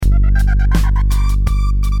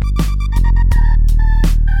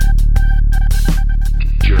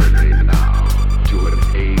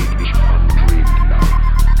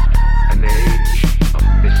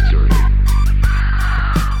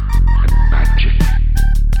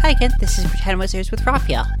Megan. This is Pretend Wizards with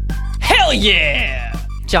Raphael. Hell yeah!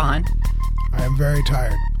 John. I am very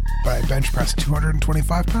tired, but I bench pressed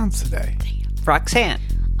 225 pounds today. Roxanne.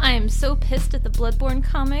 I am so pissed at the Bloodborne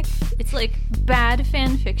comic. It's like bad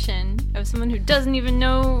fan fiction of someone who doesn't even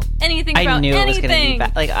know anything about anything. I knew it was going to be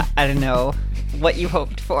bad. Like, I don't know what you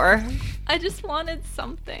hoped for. I just wanted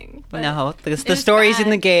something. But no, the stories bad. in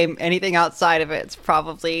the game, anything outside of it's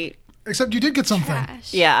probably... Except you did get something.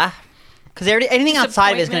 Trash. Yeah. Because anything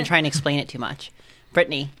outside of it is going to try and explain it too much.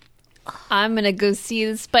 Brittany. I'm going to go see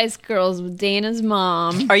the Spice Girls with Dana's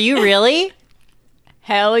mom. Are you really?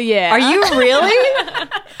 Hell yeah. Are you really?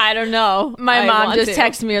 I don't know. My mom just texted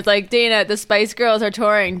texted me. It's like, Dana, the Spice Girls are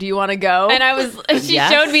touring. Do you want to go? And she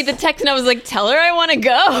Yes. showed me the text and I was like, tell her I want to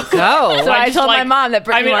go. Go. So I told my mom that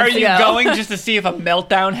Brittany are wants to you go. going just to see if a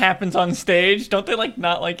meltdown happens on stage? Don't they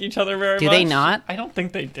not like each other very much? Do they not? I don't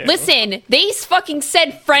think they do. Listen, they fucking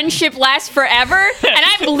said friendship lasts forever, and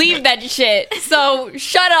I believe that shit. So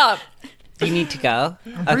shut up. You need to go.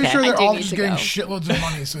 I'm pretty sure they're I do all need just to getting go. shitloads of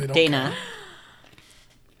money, so they don't Dana.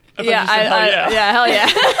 I thought you said hell hell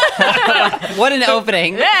yeah. What an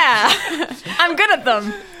opening. Yeah. I'm good at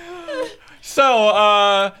them.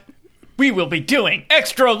 So, we will be doing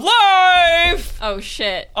Extra Life Oh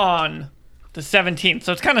shit. on the 17th.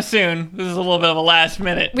 So it's kind of soon. This is a little bit of a last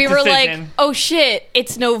minute We were like, decision. oh shit,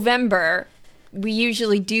 it's November. We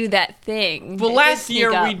usually do that thing. Well, It last did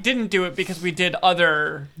year sneak we up. didn't do it because we did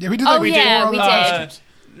other... Yeah, we did Oh, like we yeah, did we more other did. costumes.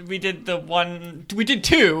 We did the one... We did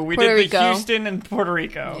two. We Puerto did Rico. the Houston and Puerto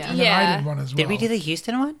Rico. Yeah. And then I did one as well. Did we do the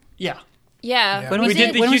Houston one? Yeah. Yeah. When We was did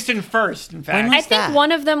it? the When was- Houston first, in fact. when I was think that?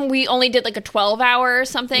 one of them we only did like a 12-hour or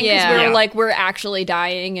something because Yeah. we were Yeah. like, we're actually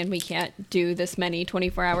dying and we can't do this many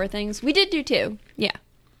 24-hour things. We did do two. Yeah.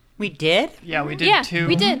 We did? Yeah, we did Yeah, two.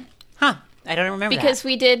 we did. Huh. I don't remember Because that.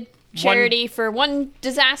 we did charity for one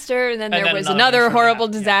disaster and then there then was another another for horrible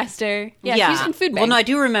that, yeah. disaster. Yeah, Houston Food Bank. Well, no, I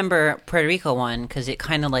do remember Puerto Rico one because it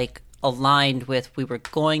kind of like aligned with we were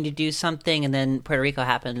going to do something and then Puerto Rico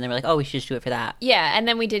happened and they were like, oh, we should just do it for that. Yeah, and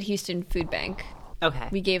then we did Houston Food Bank. Okay.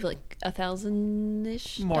 We gave like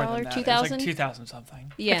 $1,000-ish, More than that. It was 2,000. like 2,000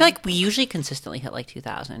 something. Yeah, I feel like we usually consistently hit like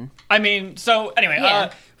 2,000. I mean, so anyway,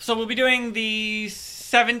 Yeah. so we'll be doing the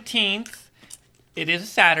 17th. It is a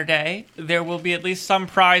Saturday. There will be at least some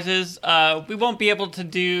prizes. We won't be able to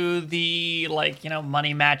do the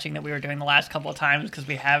money matching that we were doing the last couple of times because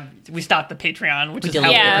we stopped the Patreon, which We is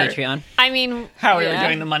deleted how Yeah. the Patreon. I mean, how we were yeah.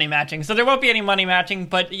 doing the money matching. So there won't be any money matching.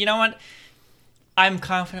 But you know what? I'm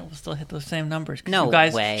confident we'll still hit those same numbers. 'Cause No you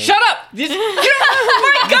guys, way. Shut up!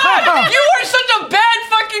 Oh my God! You are such a bad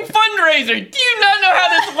fucking fundraiser. Do you not know how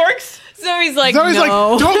this works? So he's like, Zoe's like,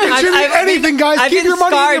 no. don't contribute anything, guys. I've Keep been your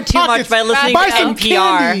money in scarred your too pockets. much by listening Buy to some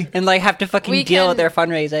NPR candy. and like have to fucking We deal can- with their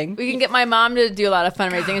fundraising. We can get my mom to do a lot of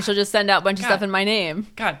fundraising, and she'll just send out a bunch of stuff in my name.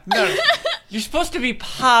 God, no. You're supposed to be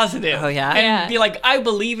positive. Oh, yeah? And Yeah. be like, I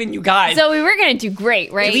believe in you guys. So we were gonna do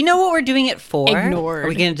great, right? Do we know what we're doing it for? Ignored. Are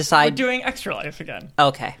we going to We're decide? doing Extra Life again.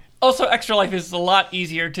 Okay. Also, Extra Life is a lot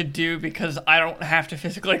easier to do because I don't have to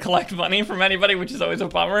physically collect money from anybody, which is always a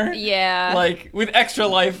bummer. Yeah. Like, with Extra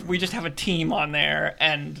Life, we just have a team on there,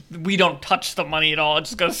 and we don't touch the money at all. It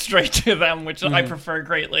just goes straight to them, which I prefer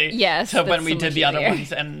greatly. Yes, To when that's we so did much the other easier.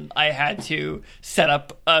 ones, and I had to set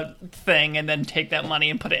up a thing and then take that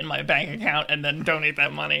money and put it in my bank account and then donate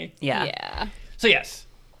that money. Yeah. Yeah. So, yes,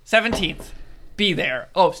 17th, be there.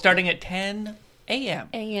 Oh, starting at 10 a.m.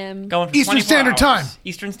 A.M. Going for Eastern 24 Standard hours. Time.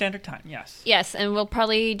 Eastern Standard Time, yes. Yes, and we'll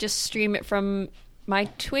probably just stream it from my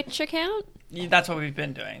Twitch account. That's what we've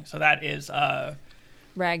been doing. So that is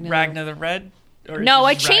Ragnar. Ragnar the Red? Or is No,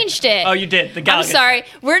 I this changed Ragnar? it. Oh, you did. The I'm Galaga. sorry.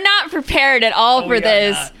 We're not prepared at all Oh, for we are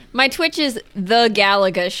this. not. My Twitch is the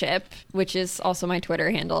Galaga ship, which is also my Twitter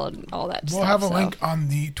handle and all that stuff. We'll have a so. link on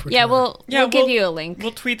the Twitter. Yeah, we'll Yeah, we'll give we'll- you a link.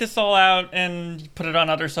 We'll tweet this all out and put it on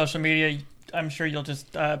other social media. I'm sure you'll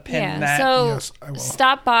just pin Yeah, that. so Yes, I will.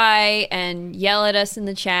 stop by and yell at us in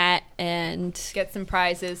the chat and Get some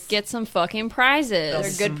prizes. get some fucking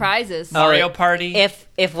prizes. They're good prizes. Mario Party. If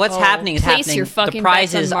what's happening is place happening, your the fucking bets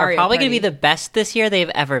prizes on are Mario probably going to be Party. the best this year they've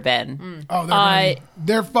ever been. Oh,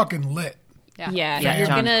 they're fucking lit. Yeah, Yeah, you're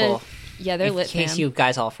John's gonna. cool. Yeah, they're In lit. case fam. you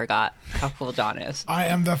guys all forgot how cool John is. I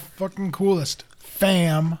am the fucking coolest.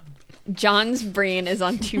 Fam. John's brain is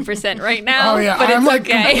on 2% right now. Oh, yeah. but I'm it's like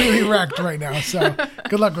okay. completely wrecked right now. So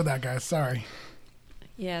good luck with that, guys. Sorry.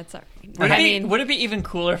 Yeah, it's alright. would, I it be, mean, would it be even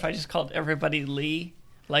cooler if I just called everybody Lee?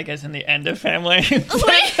 Like as in the end of Family?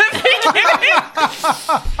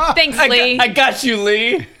 thanks, Lee. I got you,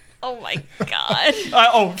 Lee. Oh my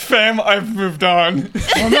god. Fam, I've moved on.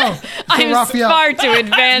 Well, no. So, I'm Raphael, far too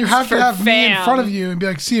advanced you have for to have fam. me in front of you and be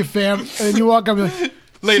like, see you, fam. And then you walk up and be like,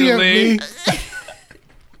 Later, see ya, Lee.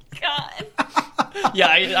 Yeah,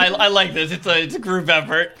 I like this. It's a group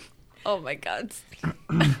effort. Oh my god.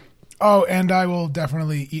 Oh, and I will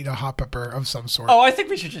definitely eat a hot pepper of some sort. Oh, I think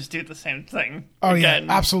we should just do the same thing. Oh, again.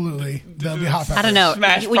 yeah, absolutely. There'll be hot peppers. I don't know.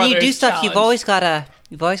 Smash when you do Brothers stuff, challenge. you've always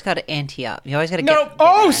got to ante up. You always got to No, get.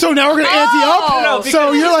 Oh, so now we're going to ante up? No,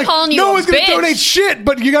 so because you're like, calling you no a one's going to bitch. donate shit,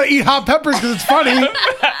 but you got to eat hot peppers because it's funny.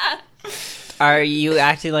 Are you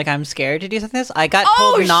acting like I'm scared to do something like this? I got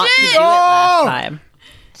Oh, told not to do shit! it last Oh! time.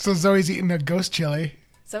 So Zoe's eating a ghost chili.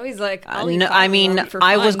 So he's like, No, I mean,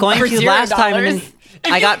 I was going to last time, and then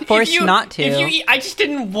I got forced not to. If you eat, I just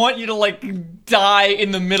didn't want you to like die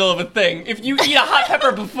in the middle of a thing. If you eat a hot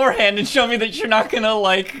pepper beforehand and show me that you're not gonna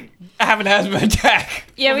like have an asthma attack.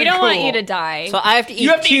 Yeah, we it'll be don't want cool. you to die. So I have to eat You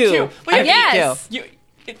have to two. eat two. Well, I have to eat yes. two.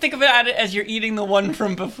 You think of it as you're eating the one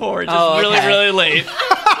from before, just Oh, really, okay. really late.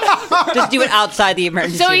 Just do it outside the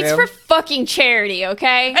emergency So room. it's for fucking charity,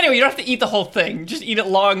 okay? Anyway, you don't have to eat the whole thing. Just eat it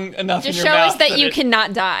long enough Just in show your mouth us that you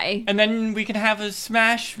cannot die. and then we can have a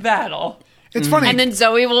smash battle. It's funny. And then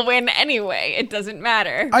Zoe will win anyway. It doesn't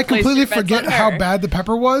matter. I Place completely your bets forget on how her. bad the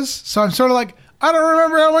pepper was. So I'm sort of like, I don't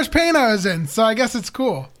remember how much pain I was in. So I guess it's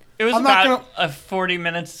cool. It was I'm not about 40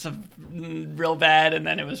 minutes of real bad, and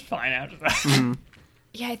then it was fine after that.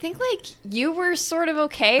 Yeah, I think like you were sort of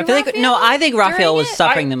okay. I feel like I think Raphael was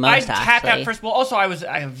suffering the most. I tapped actually, out first. Well, also I was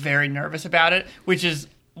very nervous about it, which is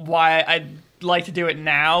why I'd like to do it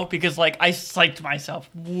now because like I psyched myself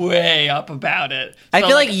way up about it. I So,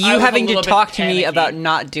 feel like I you was a having to little bit talk to me panicky. about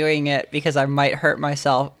not doing it because I might hurt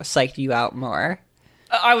myself psyched you out more.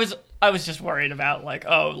 I was just worried about like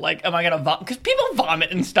am I gonna vomit? Because people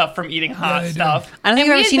vomit and stuff from eating hot they do. stuff. I don't think And I've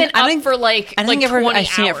we ever had seen. been I up think for like I don't think like I've ever 20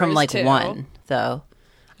 seen it from hours, like too. one though.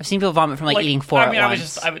 I've seen people vomit from like eating four at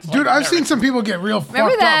once. I was Dude, like, I've seen nervous. some people get real fucked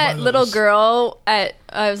Remember up by that those. little girl at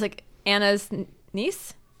I was like Anna's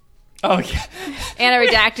niece? Oh yeah, Anna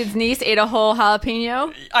Redacted's niece ate a whole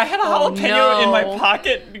jalapeno. I had a jalapeno no. in my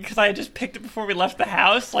pocket because I had just picked it before we left the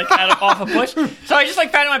house, like off a bush. So I just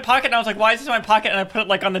like found it in my pocket, and I was like, "Why is this in my pocket?" And I put it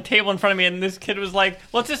like on the table in front of me, and this kid was like,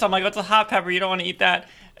 "What's this?" I'm like, "It's a hot pepper. You don't want to eat that."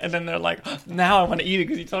 And then they're like, "Now I want to eat it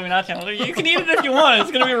because you told me not to." I'm like, "You can eat it if you want. It's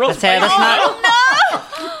gonna be real That's spicy."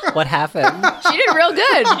 not what happened. She did real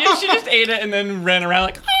good. Yeah, she just ate it and then ran around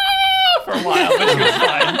like for a while, but she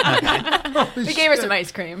was fine. We gave her some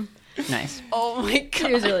ice cream. Nice. Oh my god,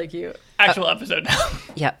 she was really cute. Actual episode now.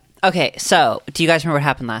 Yep. Okay. So, do you guys remember what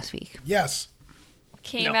happened last week? Yes.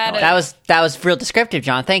 Came No, out no. of That was real descriptive,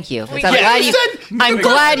 John. Thank you. I'm Yeah. glad you. I'm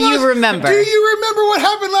glad you remember. Do you remember what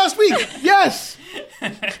happened last week? Yes.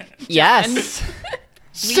 Yes.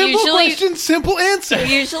 Simple usually- question, simple answer.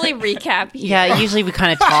 we usually recap. Yeah. Usually we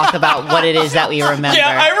kind of talk about what it is that we remember. Yeah,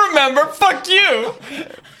 I remember. Fuck you.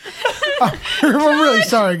 We're really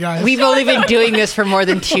sorry, guys. We've only been doing this for more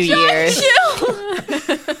than 2 years.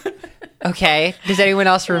 Okay. Does anyone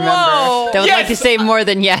else remember? Whoa. Don't Yes. like to say more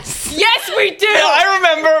than yes. Yes, we do. Yeah, I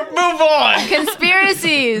remember. Move on.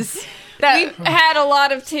 Conspiracies. That we had a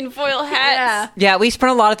lot of tinfoil hats. Yeah, we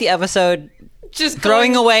spent a lot of the episode Just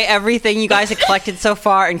throwing going- away everything you guys have collected so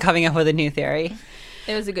far and coming up with a new theory.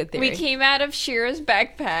 It was a good theory. We came out of Shira's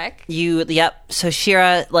backpack. Yep. So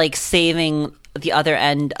Shira, like, saving the other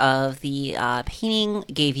end of the painting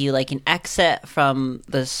gave you, like, an exit from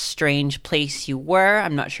the strange place you were.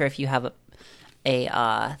 I'm not sure if you have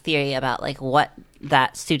a theory about, like, what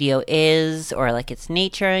that studio is or, like, its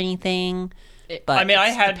nature or anything. But I mean, I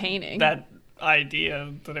It's the had painting. that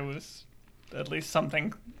idea that it was at least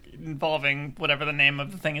something involving whatever the name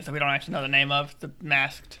of the thing is that we don't actually know the name of, the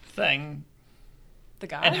masked thing, The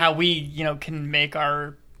guy. and how we, can make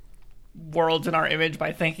our worlds in our image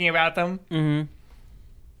by thinking about them.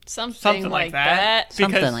 Something like that.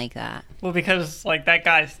 something Because- like that. Well, because, like, that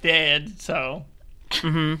guy's dead, so...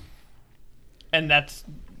 And that's,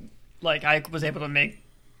 like, I was able to make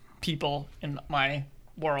people in my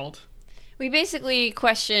world. We basically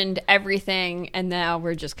questioned everything, and now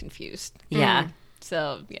we're just confused. Yeah.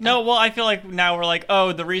 So yeah. No, well, I feel like now we're like,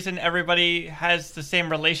 oh, the reason everybody has the same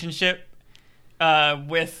relationship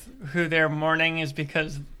with who they're mourning is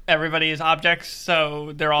because everybody is objects,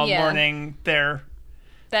 so they're all Yeah. mourning their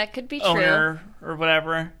that could be true. owner or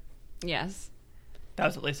whatever. Yes. That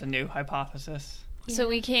was at least a new hypothesis. So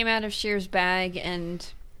we came out of Shear's bag, and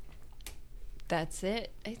that's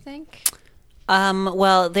it, I think.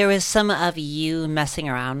 Well, there was some of you messing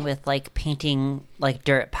around with, like, painting, like,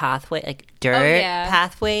 dirt yeah.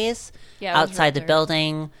 pathways Yeah, it was outside the real dirt.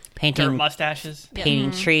 building, painting Dirt mustaches.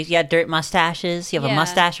 painting trees. Yeah, dirt mustaches. You have a Yeah.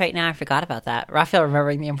 mustache right now. I forgot about that. Raphael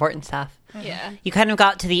remembering the important stuff. Yeah. You kind of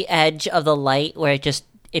got to the edge of the light where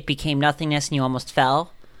it became nothingness and you almost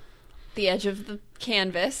fell. The edge of the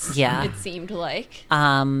canvas. Yeah. It seemed like.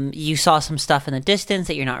 You saw some stuff in the distance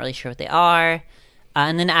that you're not really sure what they are.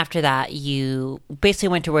 And then after that, you basically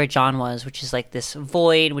went to where John was, which is like this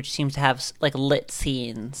void, which seems to have like lit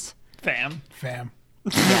scenes. Fam. Yeah,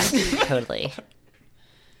 totally.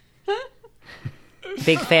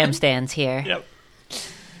 Big fam stands here. Yep.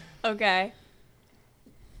 Okay.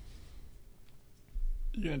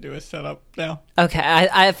 You gonna do a setup now? Okay,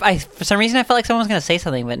 I for some reason I felt like someone was going to say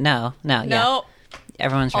something, but no, yeah. No,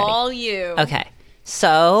 Everyone's ready. all you. Okay,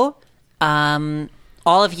 so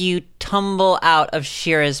all of you tumble out of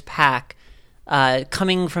Shira's pack,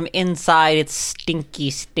 coming from inside its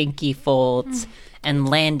stinky folds, and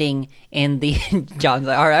landing in the. John's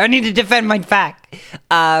like, all right, I need to defend my pack.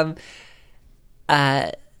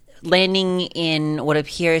 Landing in what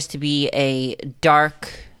appears to be a dark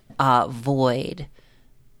void.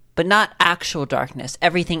 But not actual darkness.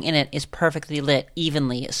 Everything in it is perfectly lit,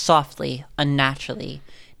 evenly, softly, unnaturally.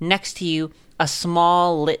 Next to you, a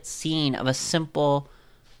small lit scene of a simple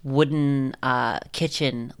wooden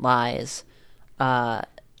kitchen lies. A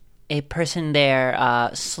person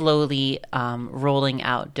there slowly rolling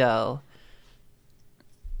out dough,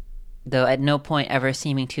 though at no point ever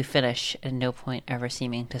seeming to finish and no point ever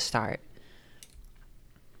seeming to start.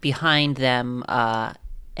 Behind them,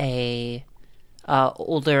 a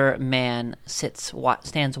older man stands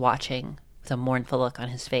watching with a mournful look on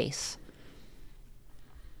his face.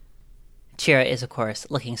 Shira is, of course,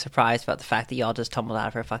 looking surprised about the fact that y'all just tumbled out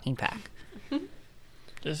of her fucking pack.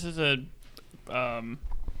 This is a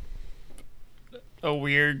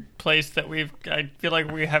weird place that I feel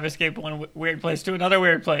like we have escaped one weird place to another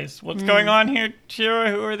weird place. What's going on here, Shira?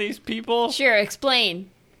 Who are these people? Sure, explain.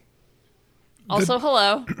 Also,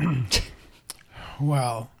 hello.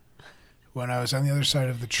 Well, when I was on the other side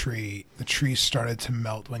of the tree started to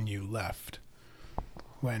melt when you left.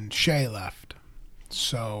 When Shay left.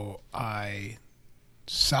 So I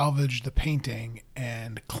salvaged the painting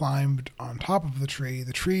and climbed on top of the tree.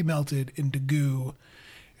 The tree melted into goo.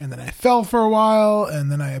 And then I fell for a while, and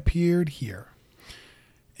then I appeared here.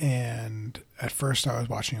 And at first I was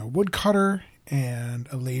watching a woodcutter and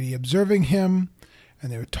a lady observing him. And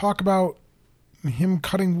they would talk about him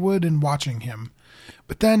cutting wood and watching him.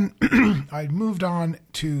 But then I moved on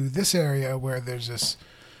to this area where there's this.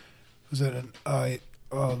 Was it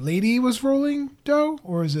a lady was rolling dough,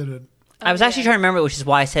 or is it a? I was actually trying to remember, which is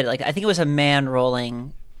why I said it. Like, I think it was a man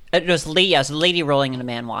rolling. It was a lady. Yeah, it was a lady rolling and a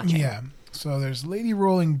man watching. Yeah. So there's a lady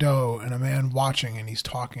rolling dough and a man watching, and he's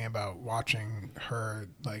talking about watching her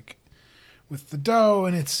like with the dough,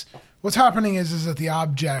 and it's what's happening is that the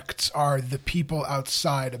objects are the people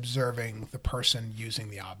outside observing the person using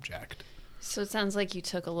the object. So it sounds like you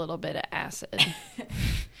took a little bit of acid.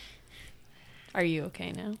 Are you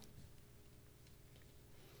okay now?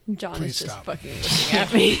 John Please is just stop. fucking looking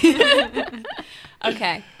at me.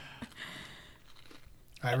 Okay.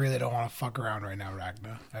 I really don't want to fuck around right now,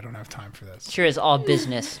 Ragna. I don't have time for this. Shira is all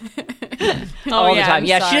business all the time. I'm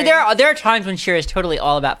Yeah, sorry. Shira, there are times when Shira is totally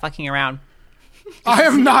all about fucking around. I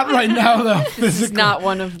am not right now, though. Physically. This is not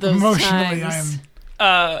one of those Emotionally, times.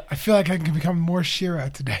 I feel like I can become more Shira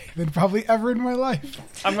today than probably ever in my life.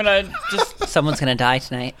 I'm gonna just Someone's gonna die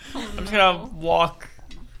tonight. I'm just gonna walk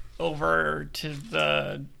over to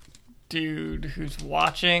the dude who's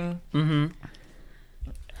watching and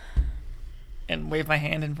wave my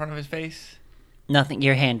hand in front of his face. Nothing.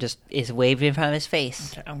 Your hand just is waved in front of his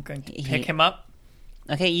face. Okay, I'm going to pick him up.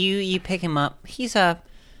 Okay, you pick him up. He's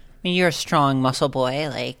you're a strong muscle boy.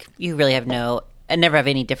 Like, you really have never have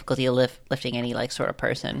any difficulty lifting any, like, sort of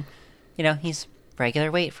person. You know, he's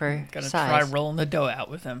regular weight for Gonna size. try rolling the dough out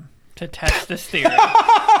with him to test this theory. Leave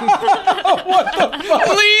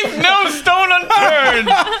no stone unturned.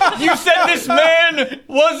 You said this man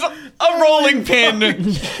was a rolling pin.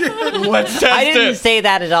 Let's test I didn't it. say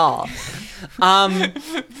that at all.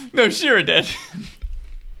 No, Shira did.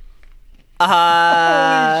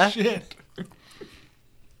 Shit.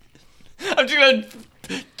 I'm just gonna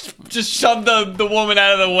just shove the woman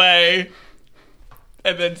out of the way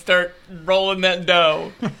and then start rolling that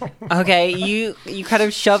dough. Okay, you kind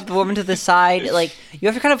of shove the woman to the side. Like, you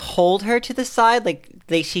have to kind of hold her to the side. Like,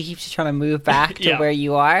 she keeps trying to move back to Yeah. where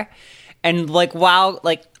you are. And, like, while,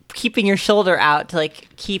 like, keeping your shoulder out to, like,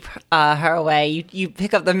 keep her away, you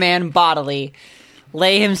pick up the man bodily,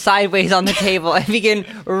 lay him sideways on the table, and begin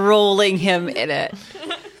rolling him in it.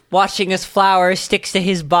 Watching as flour sticks to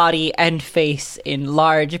his body and face in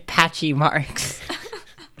large, patchy marks.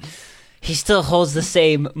 He still holds the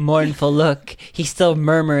same mournful look. He still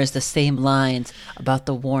murmurs the same lines about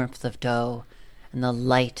the warmth of dough and the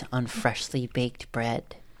light on freshly baked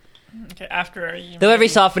bread. Okay, after you Though every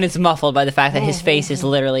so often it's muffled by the fact that his face is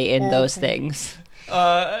literally in those things.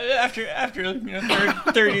 after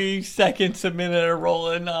 30 seconds, a minute of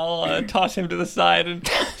rolling, I'll toss him to the side and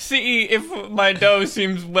see if my dough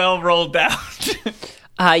seems well rolled out.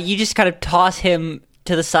 You just kind of toss him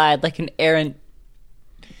to the side like an errant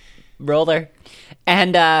roller.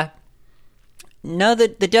 And no, the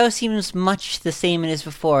dough seems much the same as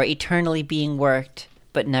before, eternally being worked,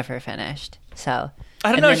 but never finished. So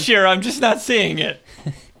I don't know, Shira, I'm just not seeing it.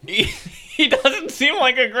 He doesn't seem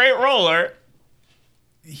like a great roller.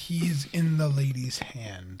 He's in the lady's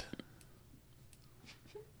hand.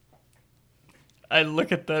 I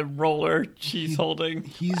look at the roller she's holding.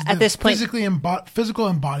 He's At the this point- physical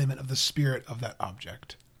embodiment of the spirit of that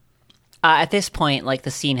object. at this point, like,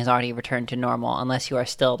 the scene has already returned to normal, unless you are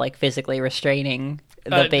still, like, physically restraining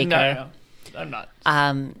the baker. No, I'm not.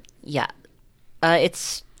 Yeah.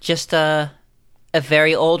 It's just a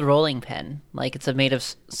very old rolling pin. Like, it's made of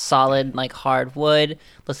solid, like, hard wood.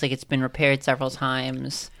 Looks like it's been repaired several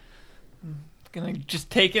times. Gonna just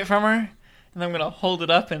take it from her, and I'm gonna hold it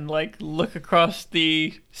up and like look across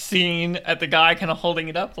the scene at the guy kind of holding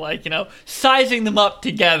it up, like, sizing them up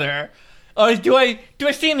together. Do I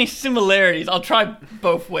see any similarities? I'll try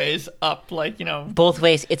both ways up, like, Both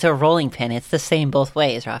ways, it's a rolling pin. It's the same both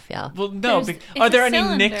ways, Raphael. Well, no. It's Are a there any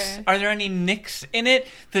cylinder. nicks? Are there any nicks in it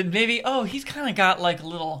that maybe? Oh, he's kind of got like a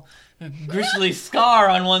little gristly scar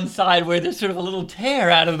on one side where there's sort of a little tear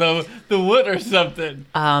out of the wood or something.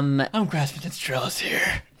 I'm grasping at straws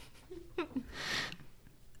here.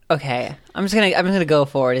 Okay, I'm just gonna go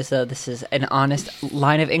forward as though this is an honest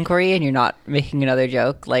line of inquiry, and you're not making another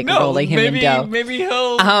joke like No, rolling him in dough. maybe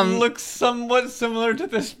he'll look somewhat similar to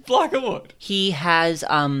this block of wood. He has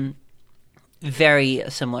very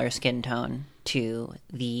similar skin tone to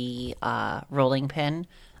the rolling pin.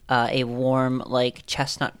 A warm, like,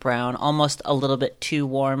 chestnut brown, almost a little bit too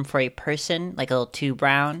warm for a person, like a little too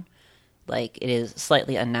brown. Like, it is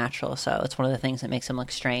slightly unnatural, so it's one of the things that makes him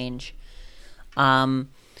look strange.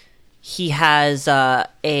 He has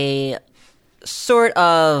a sort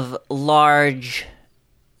of large,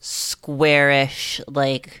 squarish,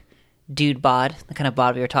 like, dude bod, the kind of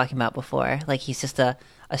bod we were talking about before. Like, he's just a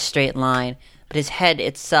straight line. But his head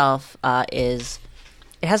itself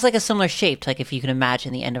it has, like, a similar shape to, like, if you can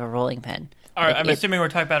imagine the end of a rolling pin. All right, Like, I'm assuming we're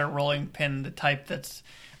talking about a rolling pin, the type that's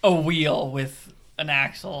a wheel with an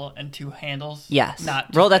axle and two handles. Yes.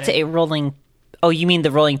 Not That's a rolling... Oh, you mean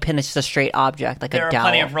the rolling pin is just a straight object, like There a are dowel.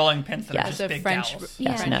 plenty of rolling pins that Yeah. are just The big French, dowels. yeah.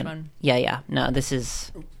 Yes, French no. one. Yeah. No, this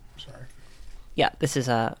is... Sorry. Yeah, this is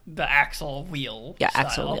a... The axle wheel. Yeah, style.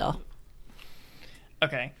 axle wheel.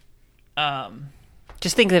 Okay.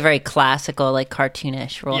 Just think of the very classical, like,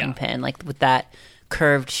 cartoonish rolling Yeah. pin, like, with that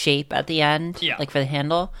curved shape at the end, Yeah. like, for the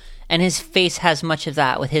handle. And his face has much of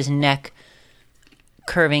that, with his neck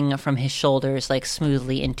curving from his shoulders, like,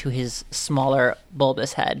 smoothly into his smaller,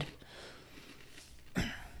 bulbous head.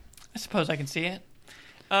 I suppose I can see it.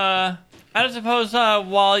 I don't suppose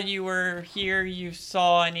while you were here you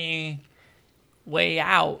saw any way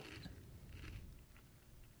out.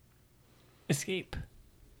 Escape.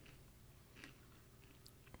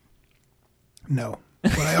 No.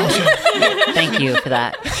 But I also Thank you for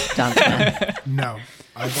that, Jonathan. no.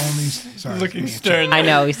 I've only sorry. Looking give me a stern. I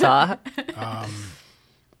know, we saw.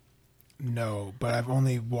 No, but I've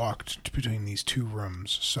only walked between these two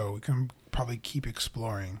rooms, so we can probably keep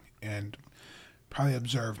exploring and probably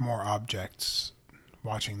observe more objects,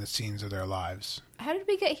 watching the scenes of their lives. How did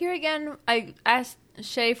we get here again? I asked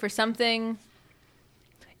Shay for something.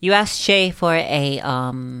 You asked Shay for a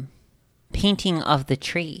painting of the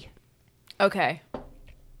tree. Okay.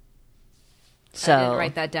 So I didn't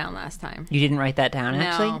write that down last time. You didn't write that down, No.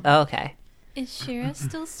 actually? Oh, okay. Is Shira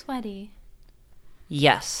still sweaty?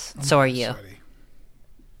 Yes, so are you. Sweaty.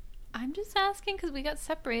 I'm just asking because we got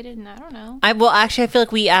separated and I don't know. Actually, I feel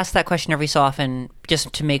like we ask that question every so often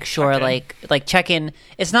just to make sure, Okay. like check in.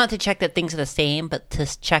 It's not to check that things are the same, but to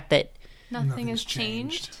check that, Nothing Nothing's has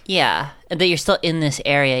changed. yeah, that you're still in this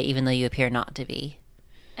area even though you appear not to be.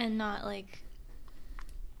 And not like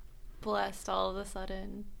blessed all of a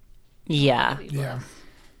sudden. Yeah. Be Yeah. blessed.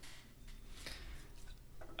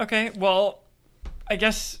 Okay, well, I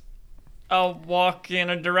guess I'll walk in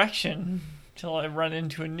a direction till I run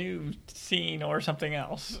into a new scene or something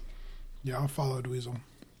else. Yeah, I'll follow Dweezil.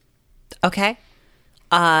 Okay.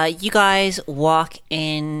 You guys walk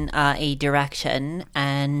in a direction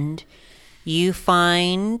and you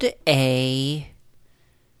find a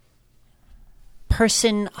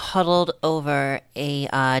person huddled over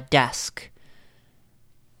a desk.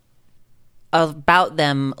 About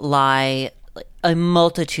them lie a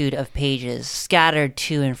multitude of pages scattered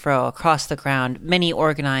to and fro across the ground, many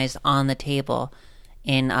organized on the table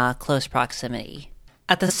in close proximity.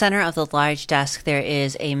 At the center of the large desk, there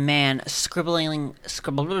is a man scribbling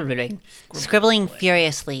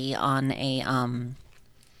furiously on a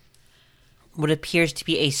what appears to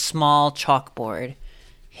be a small chalkboard.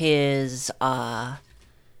 The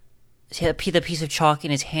piece of chalk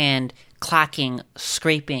in his hand clacking,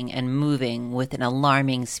 scraping, and moving with an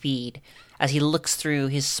alarming speed as he looks through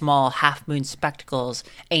his small half-moon spectacles,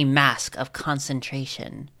 a mask of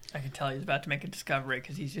concentration. I can tell he's about to make a discovery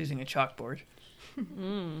because he's using a chalkboard.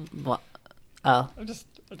 What? Oh, I'm just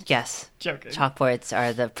yes. joking. Chalkboards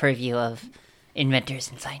are the purview of inventors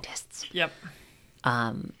and scientists. Yep.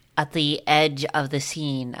 At the edge of the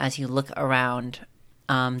scene, as you look around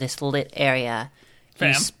this lit area,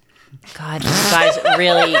 Fam. God, you guys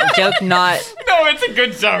really joke not. No, it's a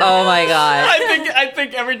good joke. Oh my God. I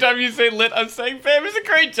think every time you say lit, I'm saying fam. It's a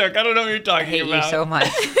great joke. I don't know what you're talking I hate about. you so much.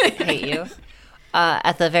 I hate you.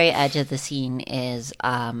 At the very edge of the scene is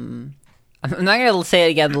I'm not going to say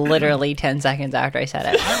it again literally 10 seconds after I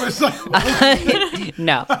said it. I was like,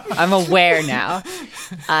 No, I'm aware now.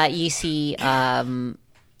 You see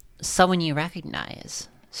someone you recognize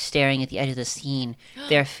staring at the edge of the scene,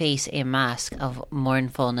 their face a mask of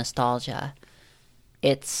mournful nostalgia.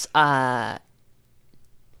 It's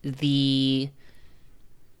the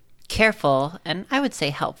careful, and I would say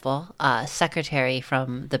helpful, secretary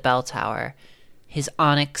from the bell tower. His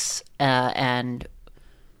onyx and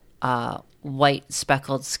white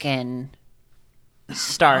speckled skin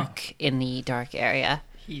stark in the dark area.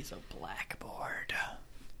 He's a blackboard.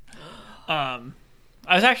 I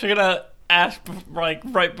was actually gonna ask, like,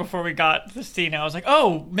 right before we got to the scene. I was like,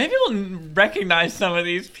 "Oh, maybe we'll recognize some of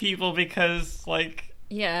these people because, like,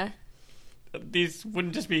 Yeah. these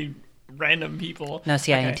wouldn't just be random people." No,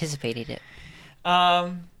 see, I Okay. anticipated it.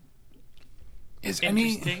 is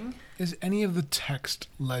Interesting. any of the text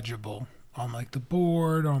legible on like the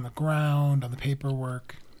board, on the ground, on the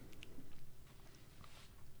paperwork?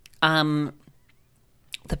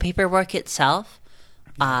 The paperwork itself,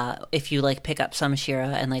 if you like pick up some Shira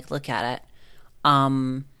and like look at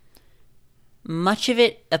it, much of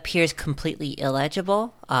it appears completely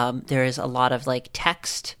illegible. There is a lot of like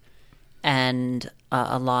text and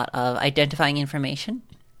a lot of identifying information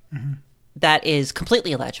that is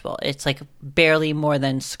completely illegible. It's like barely more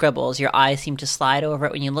than scribbles. Your eyes seem to slide over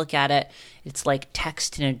it when you look at it. It's like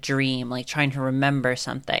text in a dream, like trying to remember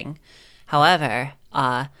something. However,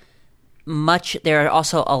 there are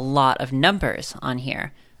also a lot of numbers on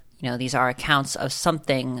here. You know, these are accounts of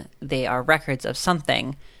something. They are records of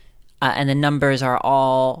something, and the numbers are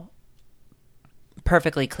all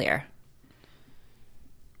perfectly clear.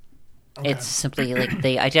 Okay. It's simply like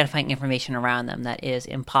the identifying information around them that is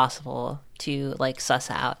impossible to like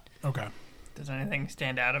suss out. Okay. Does anything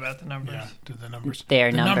stand out about the numbers? Yeah. Do the numbers?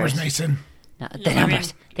 They're the numbers. Mason. No, the I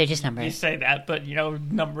numbers. mean, They're just You numbers. say that, but you know,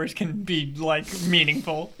 numbers can be like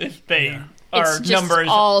meaningful if they are It's just numbers.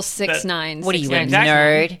 all six that- nines. What are you, six a nines.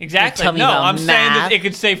 nerd? Exactly. You tell me no, about I'm saying that math? it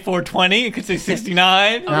could say 420. It could say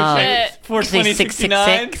 69. Oh, shit. 420, 69.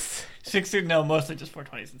 666. 60, no, mostly just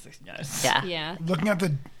 420s and 69s. Yeah. Yeah.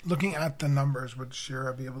 Looking at the numbers, would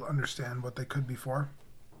Shira be able to understand what they could be for?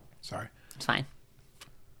 Sorry. It's fine.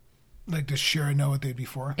 Like, does Shira know what they'd be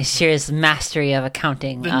for? It's Shira's mastery of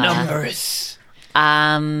accounting. The numbers.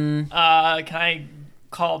 Um, Can I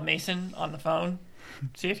call Mason on the phone?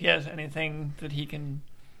 See if he has anything that he can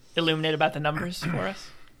illuminate about the numbers for us.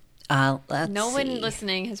 let's No one see.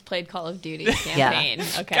 listening has played Call of Duty campaign.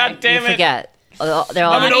 Okay. God damn You it. forget. They're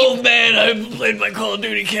all I'm an old man. I've played my Call of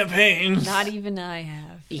Duty campaign. Not even I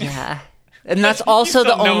have. Yeah. And that's also the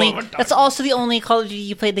don't know only. what we're talking That's also the only Call of Duty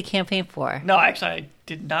you played the campaign for. No, actually, I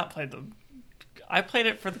did not play the. I played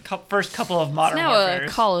it for the first couple of Modern Now Warfare. a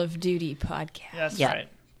Call of Duty podcast. That's Yeah. right.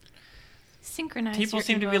 Synchronize. People your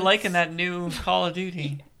seem to be emotes. liking that new Call of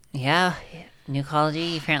Duty. Yeah, new Call of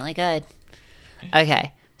Duty apparently good.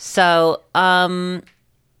 Okay, so Shira,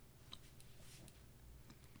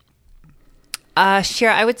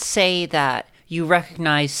 I would say that you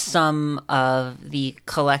recognize some of the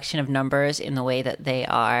collection of numbers in the way that they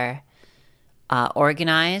are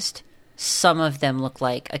organized. Some of them look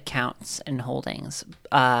like accounts and holdings.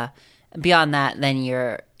 Beyond that, then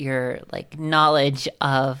your like knowledge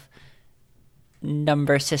of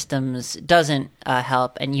number systems doesn't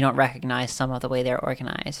help, and you don't recognize some of the way they're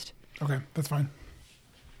organized. Okay, that's fine.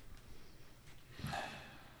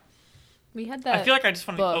 We had I that feel like I just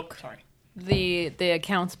want to. Oh, book. sorry. the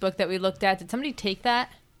accounts book that we looked at. Did somebody take that?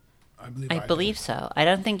 I believe. I believe so. I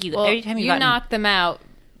don't think you. Well, every time you got knocked them out.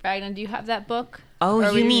 Ragnar, do you have that book? Oh,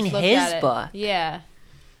 Or we you mean just looked his at it? book? Yeah.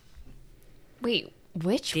 Wait,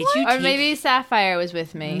 which Did one? you Or teach- maybe Sapphire was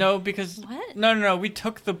with me. No, because What? no. We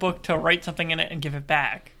took the book to write something in it and give it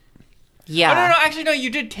back. Yeah. Oh, no. Actually, no.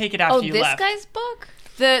 You did take it after Oh, you this left. guy's book?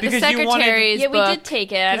 The Because you wanted- secretary's Yeah, book. we did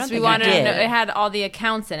take it. I don't Because we think wanted we to did. know it had all the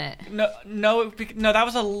accounts in it. No. That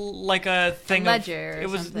was like a thing. ledger or It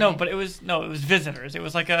was something. but it was visitors. It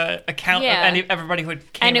was like a account Yeah. of everybody who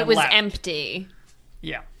had came And it was left. empty.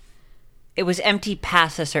 Yeah. It was empty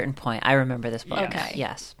past a certain point. I remember this book. Okay.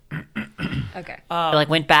 Yes. Okay. It like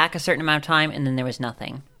went back a certain amount of time and then there was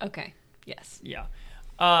nothing. Okay. Yes. Yeah.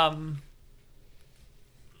 I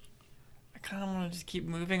kind of want to just keep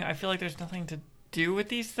moving. I feel like there's nothing to do with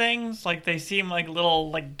these things. Like they seem like little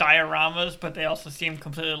like dioramas, but they also seem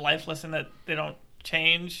completely lifeless in that they don't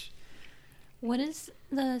change. What is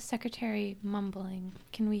the secretary mumbling?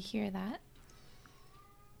 Can we hear that?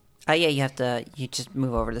 Yeah, you just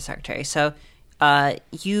move over to the secretary. So,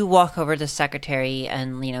 you walk over to the secretary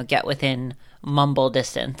and, get within mumble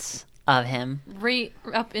distance of him. Right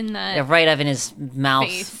up in that. Yeah, right up in his mouth.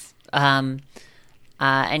 Face. And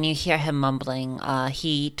you hear him mumbling.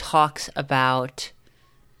 He talks about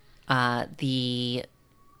the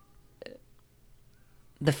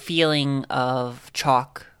feeling of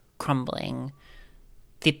chalk crumbling,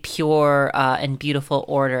 the pure and beautiful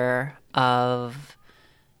order of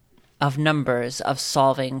numbers, of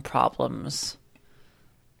solving problems,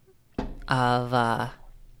 of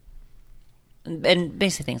and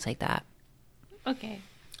basically things like that. Okay.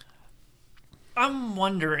 I'm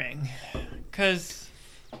wondering, because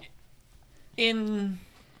in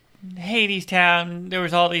Hades Town, there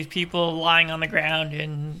was all these people lying on the ground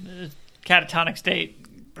in a catatonic state,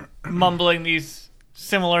 mumbling these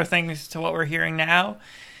similar things to what we're hearing now.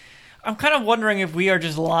 I'm kind of wondering if we are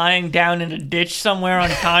just lying down in a ditch somewhere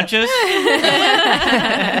unconscious.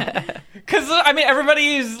 Because,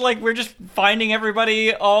 everybody is like, we're just finding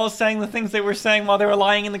everybody all saying the things they were saying while they were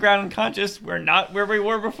lying in the ground unconscious. We're not where we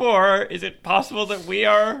were before. Is it possible that we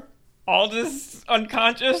are all just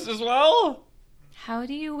unconscious as well? How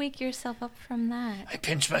do you wake yourself up from that? I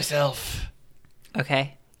pinch myself.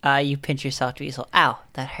 Okay. You pinch yourself, Dweezil. Ow,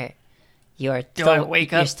 that hurt. You are Do still, I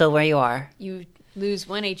wake You're up? still where you are. You lose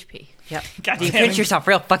 1 HP. Yep. God You damn pinch it. yourself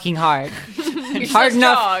real fucking hard. You're hard so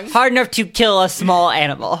enough. strong. Hard enough to kill a small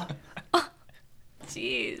animal.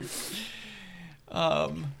 Jeez.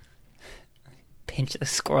 Pinch the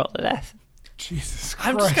squirrel to death. Jesus Christ.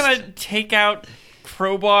 I'm just going to take out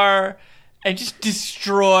Crowbar and just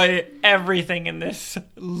destroy everything in this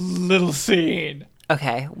little scene.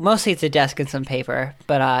 Okay. Mostly it's a desk and some paper,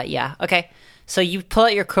 but yeah. Okay. So you pull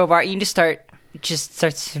out your crowbar. You just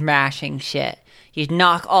start smashing shit. You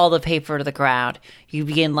knock all the paper to the ground. You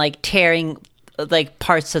begin tearing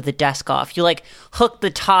parts of the desk off. You hook the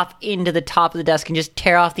top into the top of the desk and just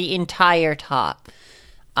tear off the entire top.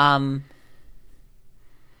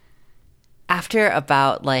 After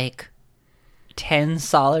about 10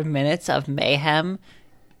 solid minutes of mayhem,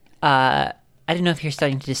 I don't know if you're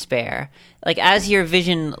starting to despair. As your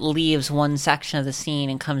vision leaves one section of the scene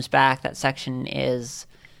and comes back, that section it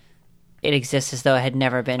exists as though it had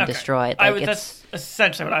never been destroyed. That's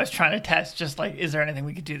essentially what I was trying to test. Just is there anything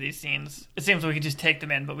we could do these scenes? It seems we could just take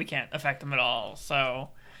them in, but we can't affect them at all. So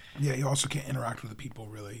Yeah, you also can't interact with the people,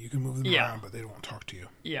 really. You can move them Yeah. around, but they don't talk to you.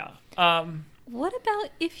 yeah. What about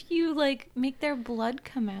if you make their blood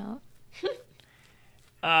come out?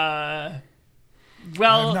 I've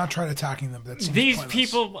Well, not tried attacking them. That seems these pointless.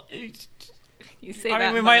 people. You say I that.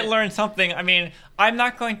 mean, we but might learn something. I'm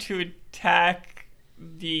not going to attack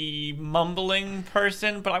the mumbling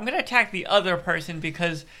person, but I'm going to attack the other person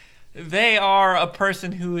because they are a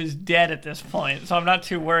person who is dead at this point. So I'm not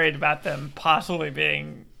too worried about them possibly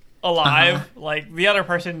being alive. The other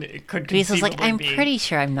person could Dweezil's conceivably I'm be. pretty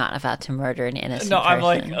sure I'm not about to murder an innocent No, I'm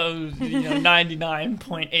person.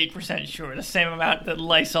 99.8% sure. The same amount that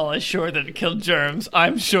Lysol is sure that it killed germs.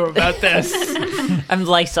 I'm sure about this. I'm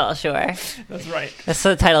Lysol, sure. That's right. That's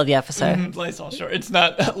the title of the episode. Lysol, sure. It's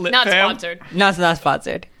not lit not fam. sponsored. Not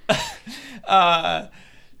sponsored.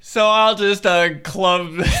 So I'll just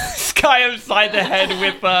club this guy upside the head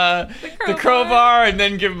with the crowbar and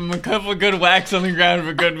then give him a couple of good whacks on the ground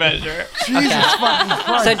for good measure. Jesus fucking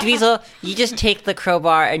Christ. So Dweezil, you just take the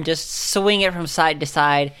crowbar and just swing it from side to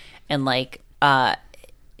side and knock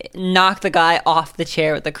the guy off the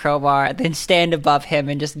chair with the crowbar, then stand above him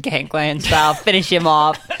and just gangland style finish him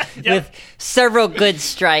off with several good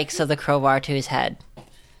strikes of the crowbar to his head.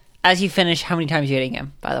 As you finish, how many times are you hitting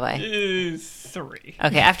him, by the way? 3.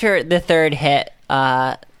 Okay, after the third hit,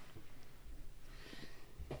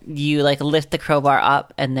 you lift the crowbar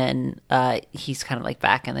up and then he's kind of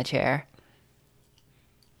back in the chair.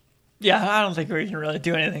 Yeah, I don't think we can really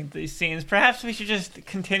do anything to these scenes. Perhaps we should just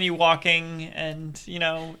continue walking, and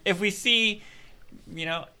if we see,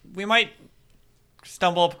 we might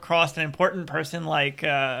stumble across an important person like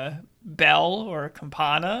Belle or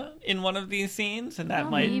Campana in one of these scenes, and that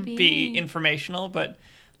might maybe. be informational. But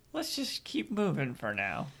let's just keep moving for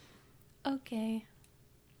now. Okay.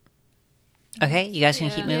 Okay, you guys can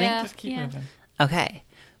keep moving? Yeah. Just keep moving. Okay.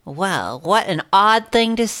 Well, what an odd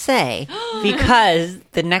thing to say, because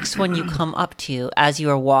the next one you come up to as you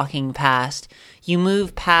are walking past, you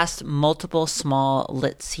move past multiple small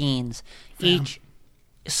lit scenes. Each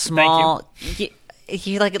small...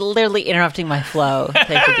 You're like literally interrupting my flow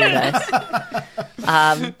to do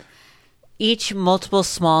this. Each multiple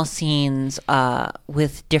small scenes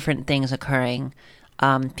with different things occurring.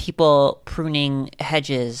 People pruning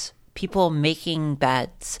hedges, people making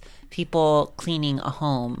beds, people cleaning a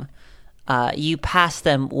home. You pass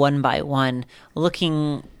them one by one,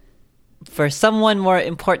 looking for someone more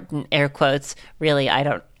important, air quotes. Really,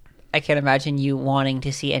 I can't imagine you wanting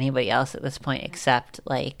to see anybody else at this point except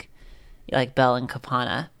like Belle and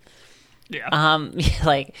Campana. Yeah.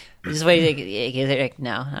 Like just wait.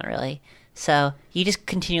 No, not really. So you just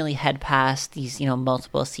continually head past these,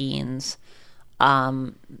 multiple scenes.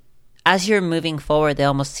 As you're moving forward, they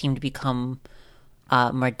almost seem to become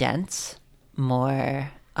more dense,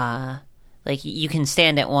 more like you can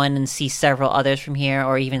stand at one and see several others from here,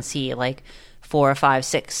 or even see like 4, 5,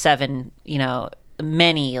 6, 7,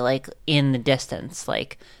 many like in the distance.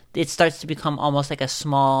 Like it starts to become almost like a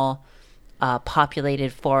small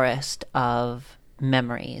populated forest of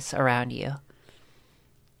memories around you.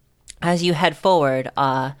 As you head forward,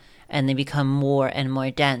 and they become more and more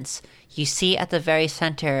dense, you see at the very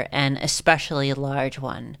center an especially large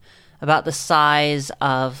one, about the size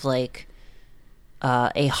of like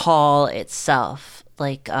a hall itself,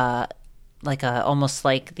 like almost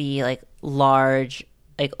like the like large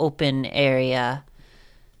like open area.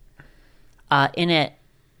 In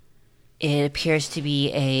it appears to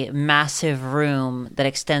be a massive room that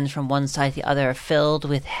extends from one side to the other, filled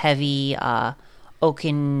with heavy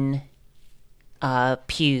oaken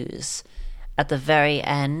pews. At the very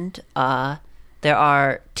end, there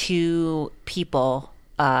are 2 people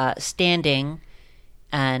standing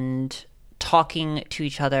and talking to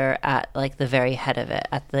each other at like the very head of it,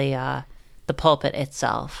 at the pulpit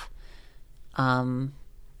itself. And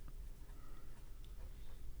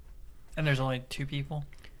there's only 2 people?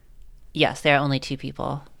 Yes, there are only 2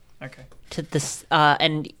 people. Okay. To this,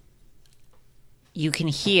 and you can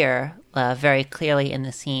hear very clearly in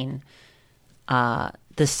the scene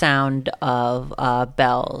the sound of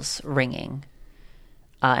bells ringing.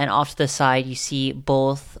 And off to the side, you see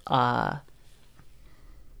both Belle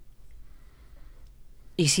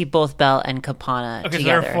and Campana Okay,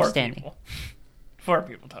 together so there are 4 standing. people. 4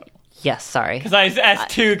 people total. Yes, sorry. Because I asked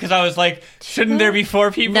 2 because I was like, shouldn't there be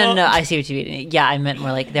 4 people? No, I see what you mean. Yeah, I meant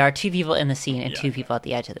more like there are 2 people in the scene and 2 people at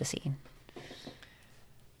the edge of the scene.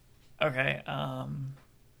 Okay.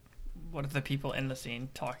 What are the people in the scene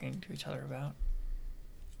talking to each other about?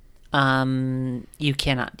 You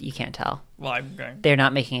can't tell. Well, I'm going. They're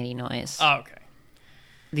not making any noise. Oh, okay.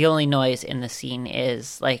 The only noise in the scene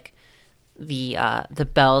is like the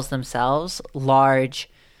bells themselves, large.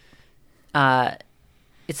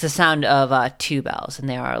 It's the sound of 2 bells, and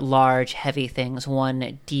they are large, heavy things.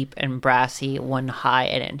 One deep and brassy, one high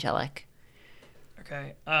and angelic.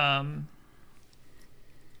 Okay.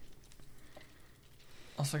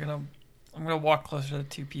 Also I'm gonna walk closer to the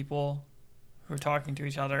 2 people who are talking to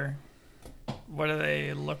each other. What do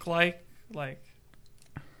they look like? Like,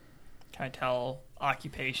 can I tell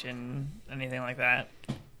occupation, anything like that?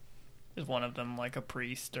 Is one of them like a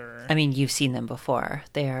priest or? I mean, you've seen them before.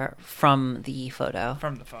 They're from the photo.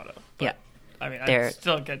 From the photo. But, Yeah. I mean, They're- I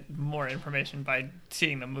still get more information by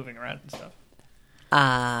seeing them moving around and stuff.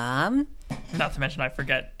 Not to mention I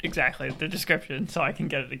forget exactly the description, so I can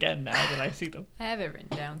get it again now that I see them. I have it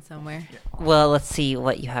written down somewhere. Well, let's see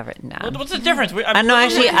what you have written down. What's the difference? I know. I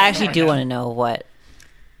actually do want to know what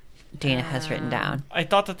Dana has written down. I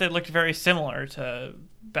thought that they looked very similar to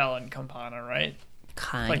Belle and Campana, right?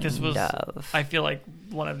 Kind Like this was. of. I feel like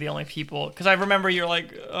one of the only people because I remember you're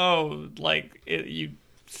like, oh, like you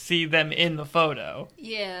see them in the photo.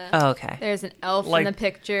 Yeah. Oh, okay. There's an elf Like, in the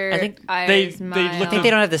picture. I think they Eyes, look- I think they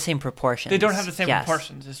don't have the same proportions. They don't have the same Yes.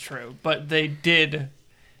 proportions, it's true, but they did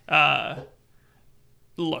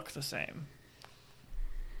look the same.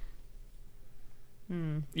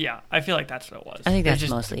 Yeah, I feel like that's what it was. I think They that's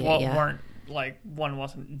just mostly it, yeah. weren't like one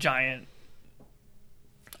wasn't giant.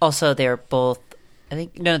 Also, they're both. I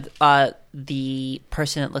think the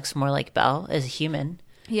person that looks more like Belle is a human.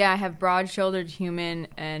 Yeah, I have broad-shouldered human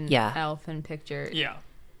and Yeah. elf in picture. Yeah.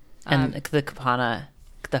 And the Campana,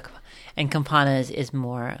 and Campana is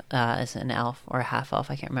more is an elf or a half elf.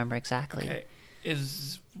 I can't remember exactly. Okay.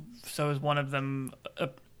 Is one of them a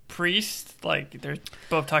priest? Like they're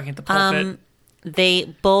both talking at the pulpit.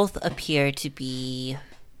 They both appear to be.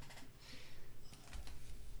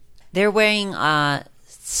 They're wearing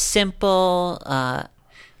simple,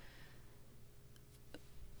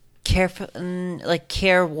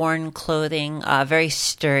 careworn clothing. Very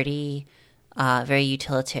sturdy, very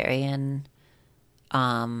utilitarian.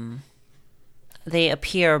 They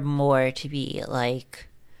appear more to be like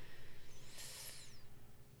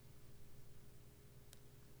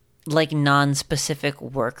non-specific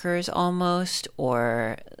workers almost,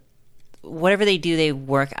 or whatever they do, they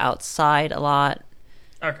work outside a lot.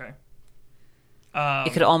 Okay.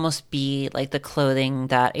 It could almost be like the clothing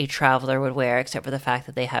that a traveler would wear, except for the fact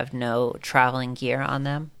that they have no traveling gear on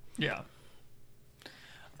them. Yeah.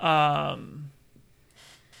 Can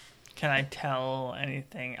I tell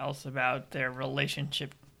anything else about their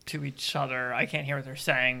relationship to each other? I can't hear what they're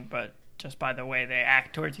saying, but just by the way they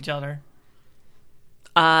act towards each other.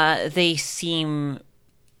 They seem,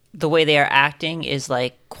 the way they are acting is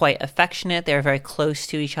like quite affectionate. They're very close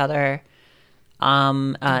to each other.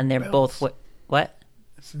 And they're Bells. both what?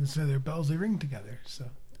 Since their bells, they ring together. So.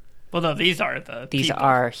 Well, no, these are the These people.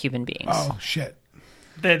 are human beings. Oh shit.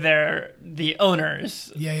 They're the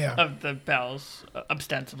owners Yeah. of the bells,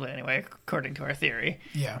 ostensibly anyway, according to our theory.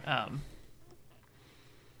 Yeah.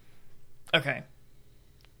 Okay.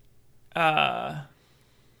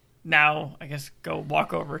 Now, I guess go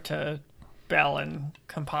walk over to Bell and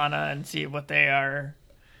Campana and see what they are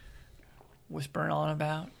whispering on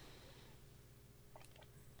about.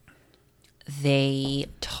 They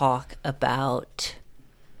talk about.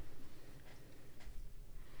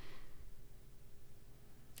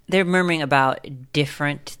 They're murmuring about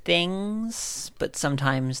different things, but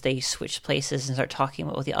sometimes they switch places and start talking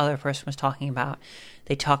about what the other person was talking about.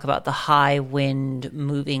 They talk about the high wind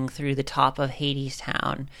moving through the top of Hades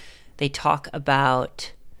Town. They talk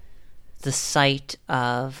about the sight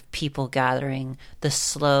of people gathering, the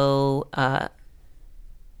slow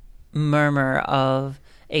murmur of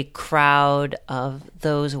a crowd of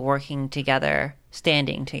those working together,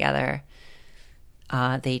 standing together.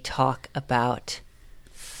 They talk about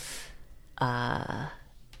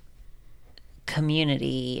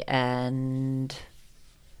community and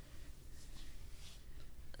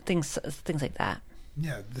things like that.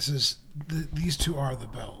 Yeah, these two are the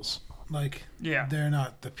bells. Like, Yeah. they're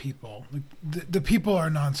not the people. Like, the people are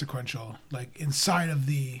non-sequential. Like, inside of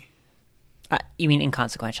the... You mean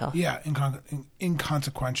inconsequential? Yeah,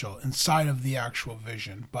 inconsequential, inside of the actual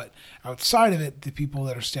vision. But outside of it, the people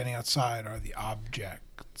that are standing outside are the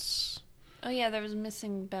objects. Oh yeah, there was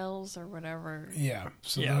missing bells or whatever. Yeah,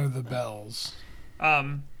 so Yeah. they're the bells.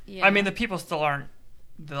 Yeah. I mean, the people still aren't,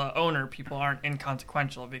 the owner people aren't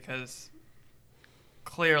inconsequential because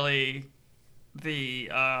clearly the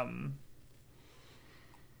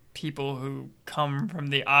people who come from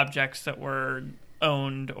the objects that were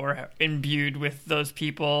owned or imbued with those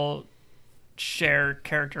people share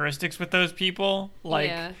characteristics with those people. Like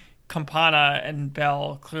Yeah. Campana and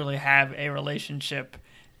Bell clearly have a relationship,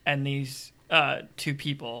 and these two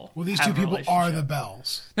people. Well, these have two a people are relationship. the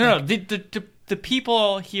bells. No, the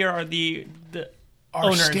people here are the Are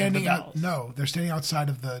owners of standing the out. bells. No, they're standing outside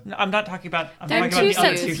of the... No, I'm not talking about. I'm They're talking two about the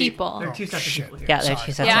other sets two of people. There are two sets shit. of people here. Yeah, they're Sorry.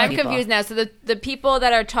 two sets Yeah, of I'm people. confused now. So the people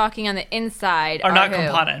that are talking on the inside Are not who?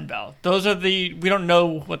 Campana and Bell. Those are the. We don't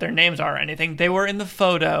know what their names are or anything. They were in the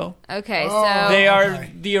photo. Okay, Oh. so They are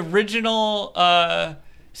okay. the original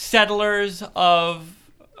settlers of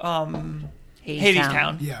Hades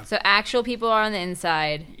Town. Yeah. so actual people are on the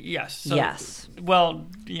inside. Yes. So, Yes. Well,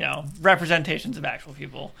 representations of actual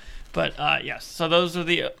people. But yes, so those are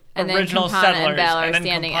the And then original Campana and settlers, Bell are and then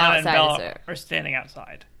standing Campana and outside, Bell is there? are standing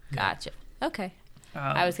outside. Gotcha. Okay,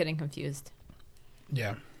 I was getting confused.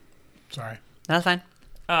 Yeah. Sorry. That's fine.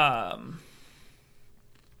 I'm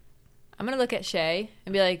gonna look at Shay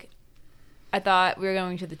and be like, "I thought we were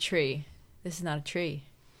going to the tree. This is not a tree.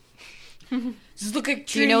 Just look at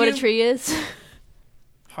Do you know what a tree is?"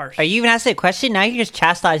 Harsh. Are you even asking a question? Now you're just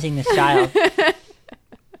chastising this child.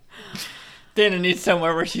 Dana needs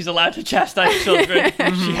somewhere where she's allowed to chastise children.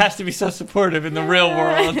 She has to be so supportive in the real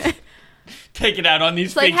world. Take it out on these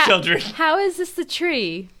It's like, fake children. how is this the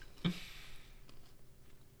tree?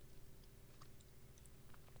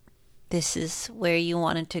 This is where you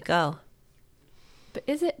wanted to go. But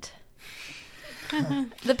is it?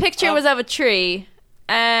 The picture was of a tree,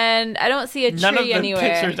 and I don't see a None of tree the anywhere.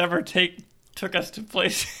 pictures ever took us to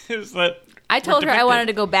places that I told her I depicted. wanted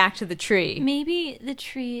to go back to the tree. Maybe the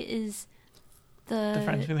tree is The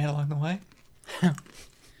friends we made along the way.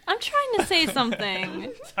 I'm trying to say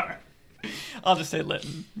something. Sorry. I'll just say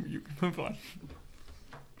Lytton. You move on.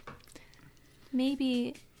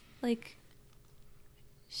 Maybe, like,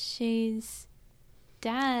 Shay's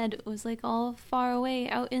dad was, like, all far away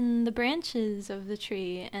out in the branches of the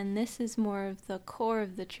tree, and this is more of the core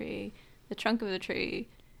of the tree, the trunk of the tree.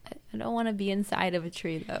 I don't want to be inside of a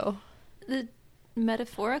tree, though. The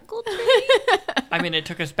metaphorical tree? I mean, it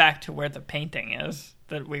took us back to where the painting is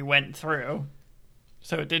that we went through.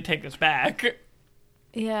 So it did take us back.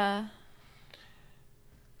 Yeah.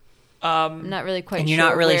 I'm not really quite And sure. you're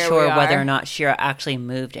not really where sure we whether are. or not Shira actually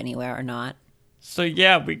moved anywhere or not. So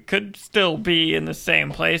yeah, we could still be in the same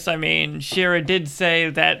place. I mean, Shira did say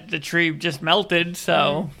that the tree just melted,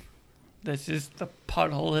 so this is the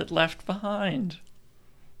puddle it left behind.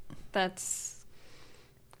 That's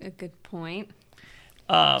a good point.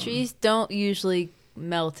 Um, Trees don't usually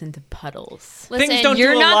melt into puddles. Things Listen, don't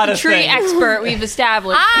you're do a not lot the of tree things. expert we've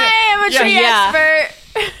established. I am a tree Yeah.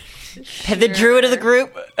 expert. The druid of the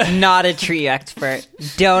group, not a tree expert.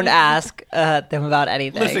 Don't ask them about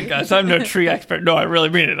anything. Listen, guys, I'm no tree expert. No, I really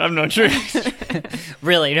mean it. I'm no tree expert.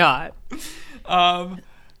 Really not.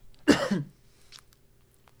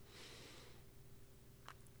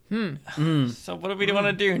 So what do we want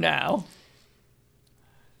to do now?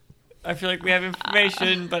 I feel like we have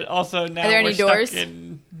information, but also now Are there we're any stuck doors?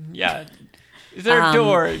 in... Yeah. Is there a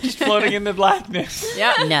door just floating in the blackness?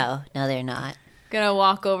 Yep. No, they're not. Gonna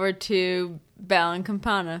walk over to Belle and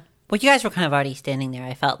Campana. Well, you guys were kind of already standing there,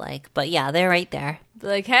 I felt like. But yeah, they're right there. Be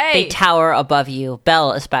like, hey, They tower above you.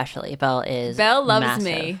 Belle especially. Belle is Belle loves massive.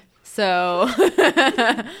 me. So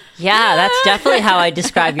Yeah, that's definitely how I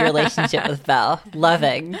describe your relationship with Belle.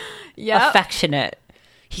 Loving. yeah, Affectionate.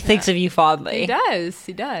 He thinks of you fondly. he does.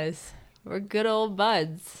 He does. We're good old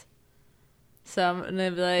buds. So I'm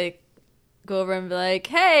gonna be like, go over and be like,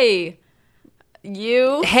 hey,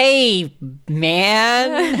 you. Hey,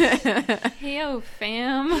 man. Heyo,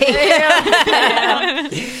 fam.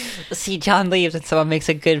 See, John leaves and someone makes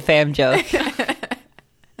a good fam joke.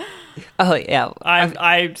 Oh, yeah.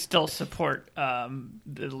 I still support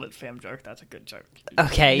the lit fam joke. That's a good joke.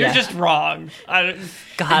 Okay, You're yeah. just wrong. Got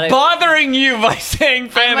it. Bothering you by saying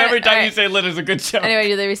fam gonna- every time you alright. say lit is a good joke. Anyway,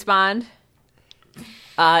 do they respond?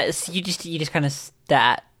 So you just kind of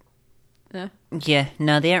stat. No. Yeah,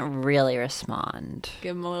 no, they didn't really respond.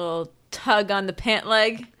 Give them a little tug on the pant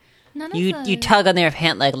leg. None of You tug on their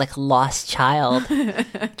pant leg like a lost child,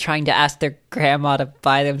 trying to ask their grandma to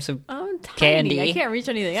buy them some. I'm tiny. Candy. I can't reach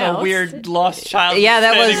anything It's else. a weird lost child Yeah,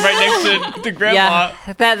 that standing was- right next to the grandma.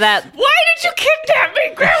 Yeah, that. Why did you kidnap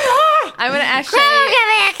me, Grandma? I'm gonna ask Shay.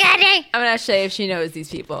 I'm gonna ask Shay if she knows these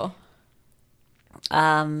people.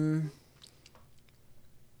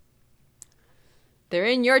 They're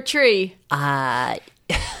in your tree. You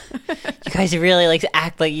guys really like to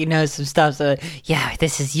act like you know some stuff. So yeah,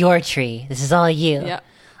 this is your tree. This is all you. Yep.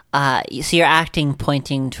 So you're acting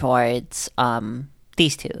pointing towards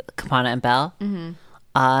these two, Campana and Belle.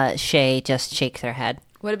 Mm-hmm. Shay just shakes her head.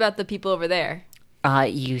 What about the people over there?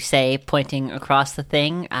 You say, pointing across the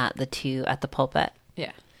thing at the two at the pulpit.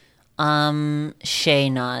 Yeah. Shay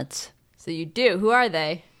nods. So you do. Who are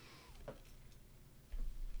they?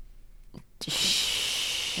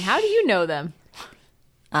 And how do you know them?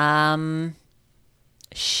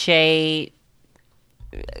 Shay,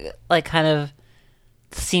 like, kind of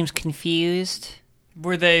seems confused.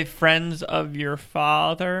 Were they friends of your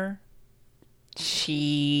father?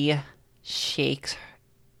 She shakes.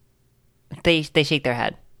 They shake their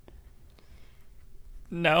head.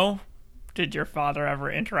 No. Did your father ever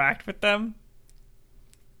interact with them?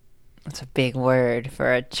 That's a big word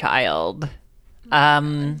for a child.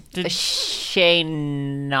 Did- Shay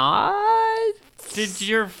nods. Did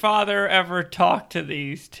your father ever talk to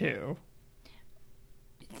these two?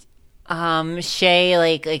 Shay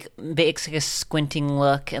like makes like a squinting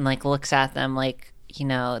look and like looks at them like, you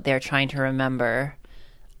know, they're trying to remember.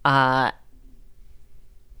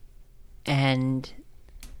 And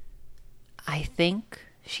I think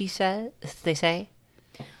they say.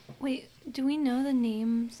 Wait, do we know the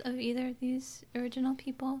names of either of these original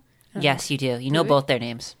people? Yes, you do. You know we? both their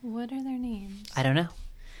names. What are their names? I don't know.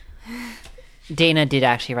 Dana did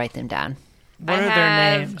actually write them down. What I are have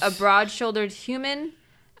their names? a broad-shouldered human.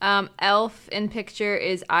 Elf in picture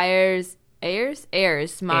is Ayers,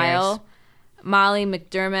 Smile, Molly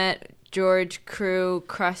McDermott, George Crew,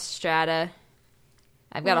 Crust Strata.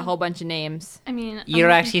 I've got a whole bunch of names. I mean, You I'm don't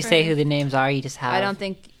looking actually for- say who the names are. You just have. I don't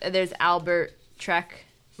think there's Albert Trek.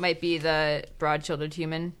 Might be the broad-shouldered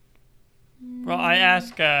human. Well, I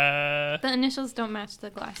ask. The initials don't match the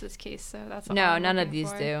glasses case, so that's all No, I'm none of looking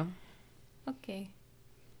these for. do. Okay.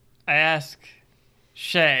 I ask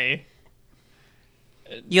Shay.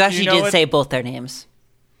 You actually know did what- say both their names.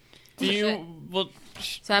 Do you? Well,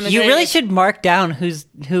 So I'm You assuming really it's- should mark down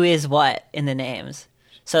who is what in the names.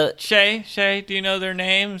 So Shay, do you know their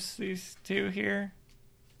names? These two here.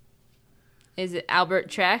 Is it Albert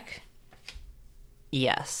Trek?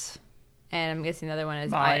 yes, And I'm guessing the other one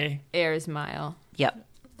is Miley. Ayers Mile. yep.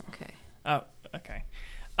 Okay. Oh, okay.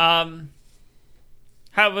 How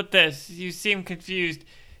about this? You seem confused.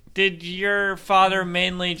 Did your father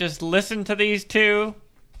mainly just listen to these two?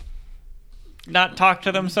 Not talk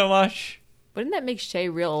to them so much? Wouldn't that make Shay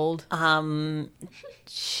real old?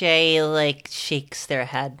 Shay like shakes their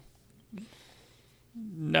head.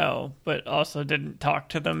 No, but also didn't talk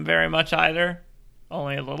to them very much either.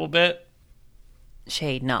 Only a little bit.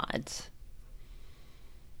 Shay nods.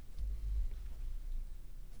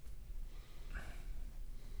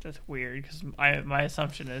 That's weird because my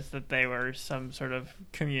assumption is that they were some sort of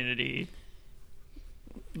community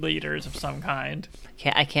leaders of some kind.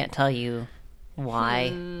 I can't tell you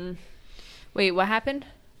why. Wait, what happened?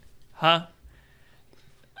 Huh?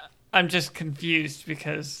 I'm just confused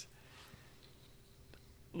because,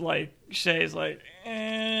 like, Shay's like,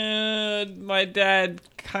 my dad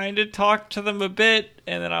kind of talked to them a bit,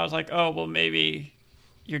 and then I was like, oh, well, maybe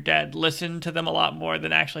your dad listened to them a lot more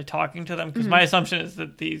than actually talking to them, because my assumption is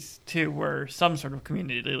that these two were some sort of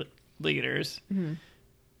community leaders.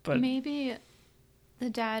 But Maybe the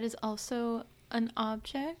dad is also an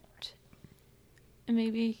object. And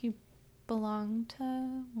maybe he belonged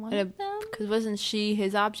to one of them. Because wasn't she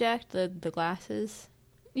his object, the glasses?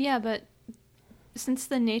 Yeah, but since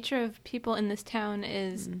the nature of people in this town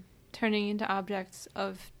is turning into objects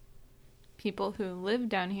of people who live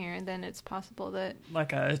down here, then it's possible that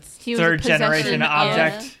like a He was a third generation possession,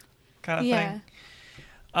 object kind of yeah.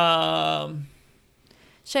 thing.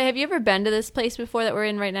 Shay, have you ever been to this place before that we're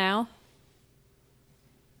in right now?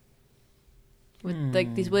 With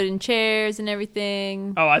like these wooden chairs and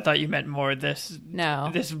everything. Oh, I thought you meant more this No.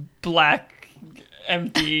 this black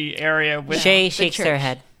empty area with Shay the shakes their church.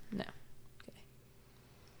 head. No.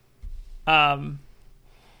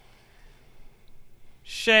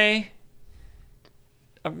 Shay,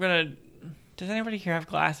 I'm gonna. Does anybody here have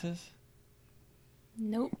glasses?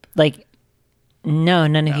 Nope. Like, no,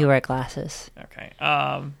 none of No. you wear glasses. Okay.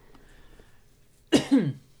 I'm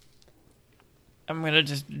gonna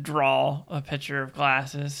just draw a picture of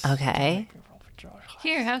glasses. Okay.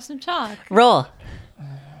 Here, have some chalk. Roll.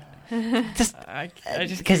 I just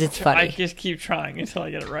 'Cause keep it's funny. I just keep trying until I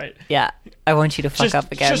get it right. Yeah, I want you to fuck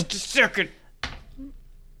up again. Just a second.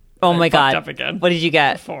 Oh I my fucked god. up again. What did you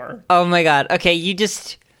get? 4. Oh my god. Okay, you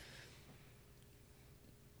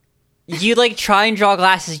like try and draw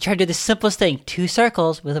glasses. You try to do the simplest thing: 2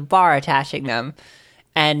 circles with a bar attaching them,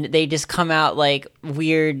 and they just come out like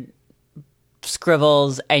weird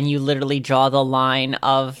scribbles. And you literally draw the line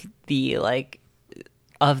of the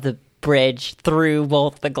bridge through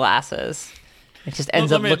both the glasses. It just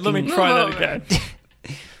ends up looking. Let me try that again.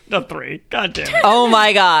 No, 3. God damn it. Oh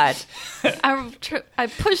my god. I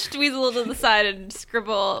pushed Weasel to the side and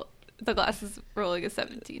scribble the glasses rolling a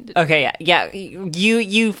 17. Okay, yeah.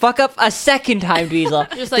 You fuck up a second time,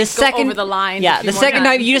 Dweezil. Just like go over the line. Yeah, a few the more second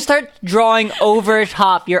time times. you just start drawing over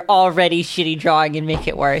top your already shitty drawing and make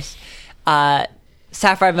it worse.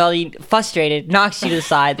 Sapphire Melody, frustrated, knocks you to the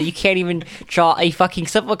side that you can't even draw a fucking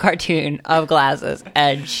simple cartoon of glasses,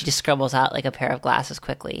 and she just scribbles out like a pair of glasses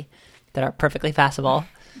quickly that are perfectly passable.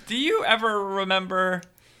 Do you ever remember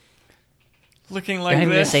looking like I'm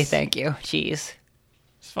gonna this? say thank you. Jeez.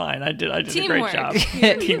 It's fine. I did a great Teamwork. job.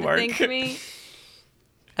 You Teamwork. Thank me.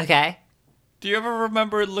 Okay. Do you ever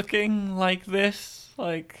remember looking like this?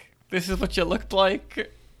 Like, this is what you looked like?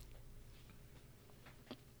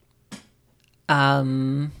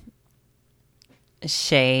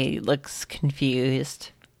 Shay looks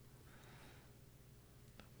confused.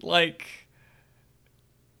 Like,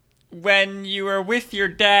 when you were with your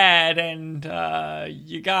dad and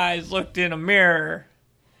you guys looked in a mirror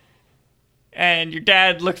and your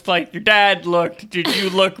dad looked like your dad looked, did you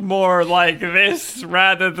look more like this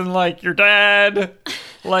rather than like your dad?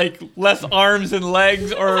 Like, less arms and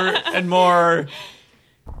legs and more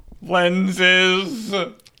lenses?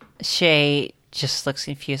 Shay just looks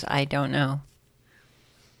confused. I don't know.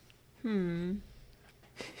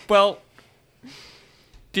 Well,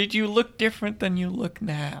 did you look different than you look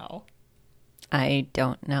now? I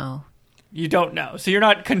don't know. You don't know. So you're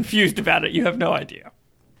not confused about it. You have no idea.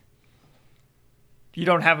 You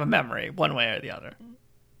don't have a memory one way or the other.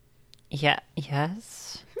 Yeah,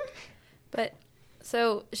 yes. But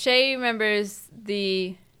so Shay remembers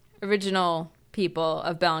the original people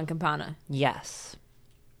of Bell and Campana. Yes.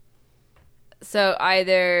 So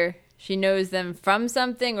either she knows them from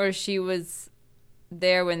something or she was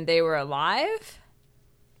there when they were alive?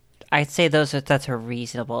 I'd say that's a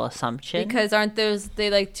reasonable assumption. Because aren't they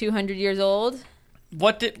like 200 years old?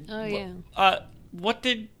 What did? Oh, yeah. What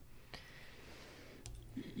did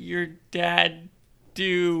your dad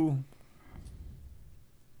do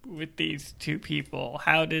with these two people?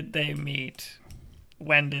 How did they meet?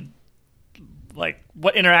 When did? Like,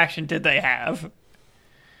 what interaction did they have?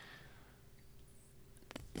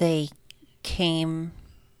 They came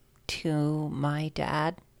to my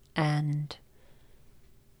dad and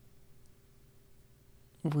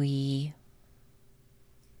we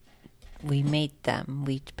made them.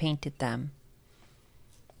 We painted them.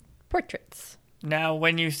 Portraits. Now,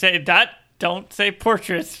 when you say that, don't say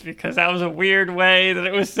portraits because that was a weird way that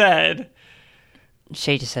it was said.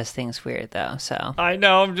 Shay just says things weird though, so. I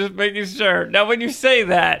know, I'm just making sure. Now, when you say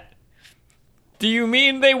that, do you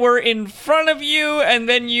mean they were in front of you and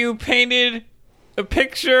then you painted a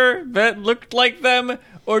picture that looked like them?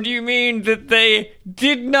 Or do you mean that they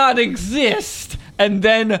did not exist and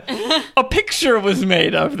then a picture was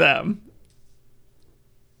made of them?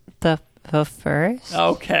 The first?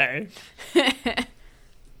 Okay.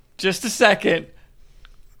 Just a second.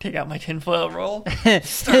 Take out my tinfoil roll.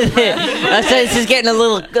 This is getting a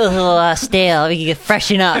little stale. We can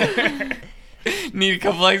freshen up. Need a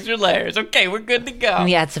couple extra layers. Okay, we're good to go. Let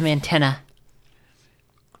me add some antenna.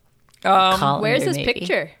 Colander, Where's this maybe.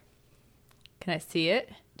 picture? Can I see it?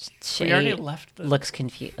 Shay We already left the... looks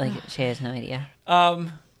confused. Like Shay has no idea.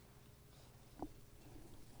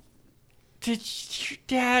 Did your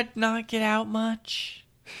dad not get out much?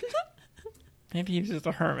 Maybe he was just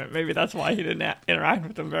a hermit. Maybe that's why he didn't interact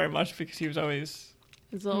with them very much, because he was always...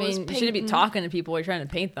 I mean, you shouldn't be talking to people while you're trying to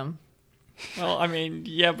paint them. Well, I mean,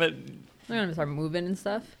 yeah, but They're going to start moving and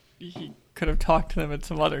stuff. he could have talked to them at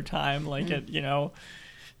some other time, like at,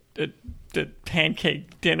 the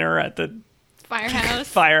pancake dinner at the Firehouse.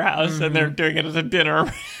 firehouse, and they're doing it as a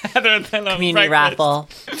dinner rather than a Community breakfast. raffle.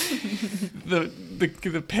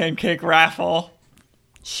 The pancake raffle.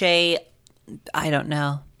 Shay, I don't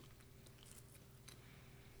know.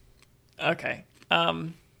 Okay.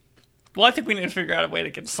 Well, I think we need to figure out a way to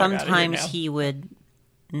get the fuck out of here Sometimes now. he would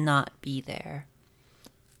not be there.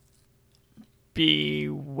 Be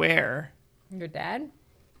where? Your dad?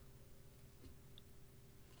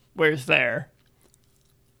 Where's there?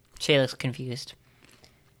 Shay looks confused.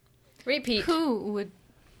 Repeat. Who would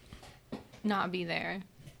not be there?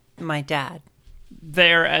 My dad.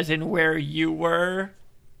 There as in where you were?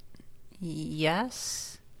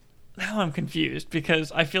 Yes? Now I'm confused,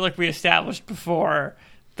 because I feel like we established before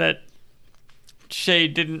that Shay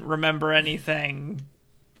didn't remember anything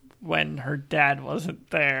when her dad wasn't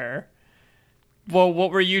there. Well,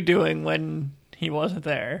 what were you doing when he wasn't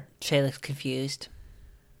there? Shay looks confused.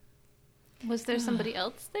 Was there somebody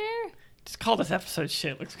else there? Just call this episode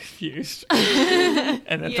 "Shit Looks Confused,"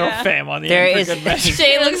 and then throw Yeah. fam on the There end for is- good measure.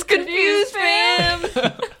 Shay looks confused,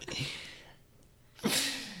 fam.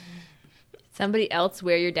 Somebody else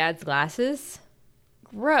wear your dad's glasses?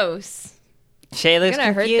 Gross. Shay You're looks going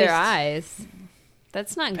to hurt confused. their eyes.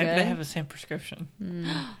 That's not Maybe good. they have the same prescription.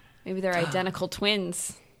 Maybe they're identical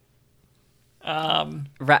twins.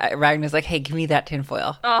 Ragnar's like, hey, give me that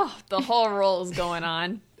tinfoil. Oh, the whole roll is going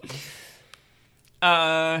on.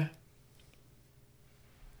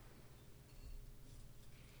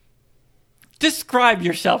 Describe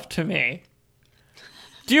yourself to me.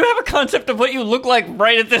 Do you have a concept of what you look like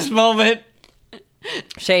right at this moment?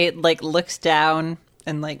 Shay, looks down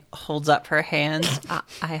and, holds up her hands.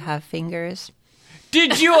 I have fingers.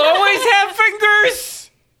 Did you always have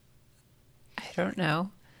fingers? I don't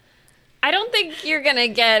know. I don't think you're going to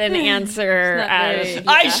get an answer not as... very-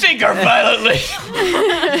 I finger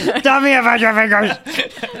violently. Tell me about your fingers.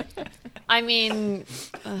 I mean,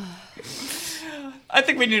 I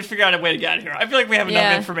think we need to figure out a way to get out of here. I feel like we have enough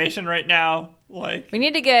Yeah. information right now. we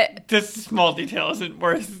need to get... This small detail isn't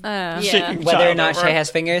worth shaking the Whether or child not over. Shay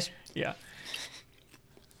has fingers. Yeah.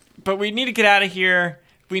 But we need to get out of here.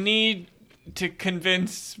 We need to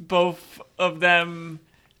convince both of them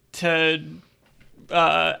to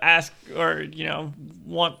ask or,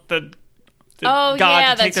 want the Oh, God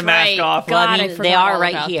yeah, to take that's the mask right. off. God, I mean, I they forgot are all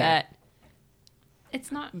right about here. that. It's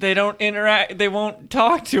not. They don't interact. They won't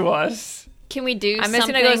talk to us. Can we do I'm just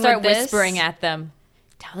something going to go start with this? whispering at them.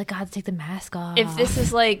 Tell the gods to take the mask off. If this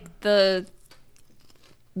is like the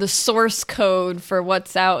source code for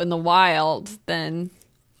what's out in the wild, then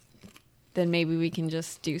maybe we can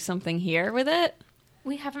just do something here with it.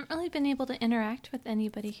 We haven't really been able to interact with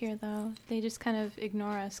anybody here, though. They just kind of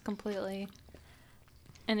ignore us completely.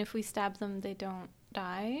 And if we stab them, they don't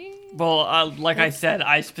die. Well, like I said,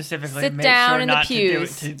 I specifically Sit made down sure in the not to do it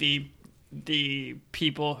pews. to the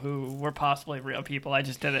people who were possibly real people. I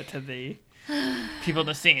just did it to the people in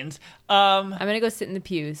the scenes. I'm gonna go sit in the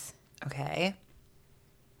pews. Okay.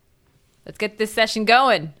 Let's get this session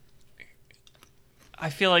going. I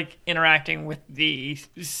feel like interacting with the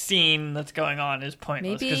scene that's going on is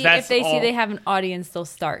pointless. Maybe 'cause that's if they see all- they have an audience, they'll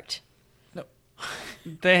start.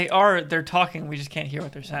 they're talking. We just can't hear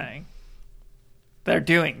what they're saying. They're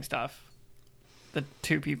doing stuff. The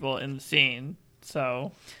two people in the scene.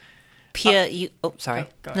 So, Pia, you. Oh, sorry.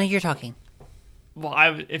 go No, ahead. you're talking.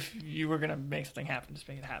 well, if you were gonna make something happen, just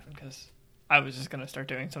make it happen. Because I was just gonna start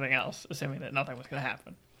doing something else, assuming that nothing was gonna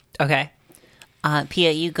happen. Okay.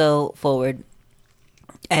 Pia, you go forward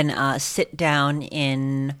and sit down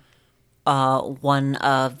in one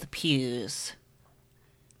of the pews.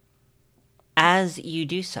 As you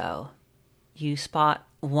do so, you spot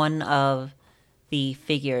one of the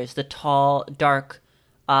figures, the tall, dark,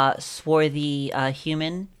 swarthy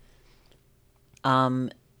human.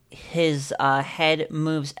 His head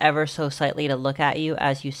moves ever so slightly to look at you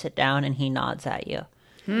as you sit down, and he nods at you.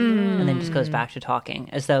 And then just goes back to talking,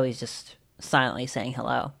 as though he's just silently saying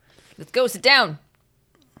hello. Let's go sit down.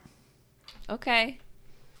 Okay.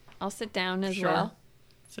 I'll sit down as well.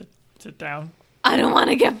 Sit down. I don't want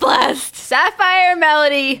to get blessed. Sapphire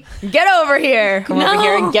Melody, get over here. Come over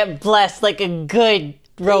here and get blessed like a good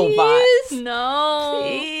robot. No.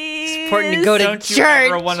 It's important to go to Don't you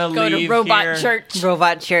ever church. want to Go leave to robot here? church.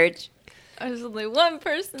 Robot church. There's only one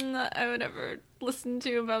person that I would ever listen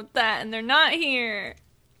to about that, and they're not here.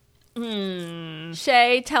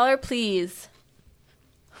 Shay, tell her please.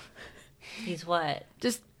 He's what?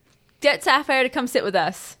 Just get Sapphire to come sit with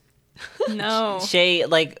us. No. Shay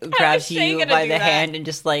grabs Shay you gonna by do the that? hand and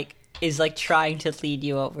just is trying to lead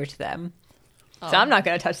you over to them. So I'm not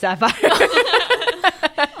going to touch Sapphire.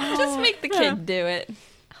 Just make the Kid, do it.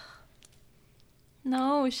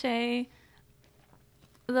 No, Shay.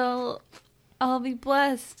 I'll be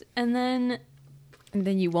blessed, and then And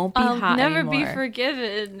then you won't be I'll hot never anymore. be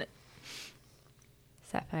forgiven.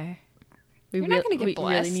 Sapphire. We You're not gonna get we really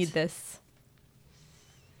blessed. need this.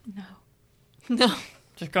 No. No.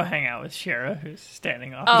 Just go hang out with Shira, who's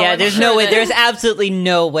standing off. Yeah, I'm there's sure no way. that- There's absolutely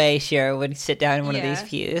no way Shira would sit down in one of Yeah. these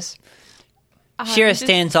pews. Shira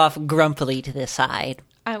stands off grumpily to the side.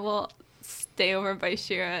 I will stay over by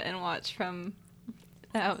Shira and watch from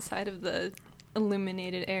the outside of the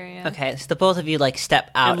illuminated area. Okay, so the both of you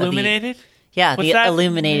step out Illuminated? of the yeah What's the that?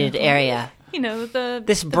 illuminated area. You know,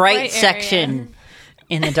 This the bright area. section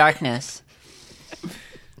in the darkness.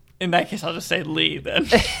 In that case, I'll just say Lee then.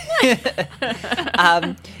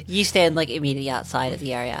 You stand immediately outside of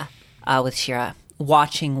the area with Shira,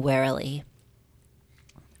 watching warily.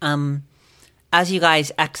 As you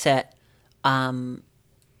guys exit, the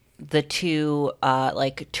two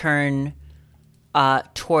turn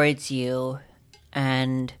towards you,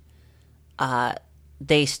 and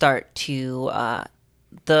they start to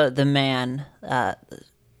the man.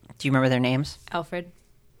 Do you remember their names? Alfred.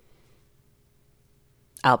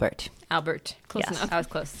 Albert. Albert. Close Yes. enough. I was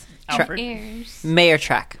close. Alfred. Ears. Mayor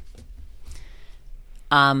Trek.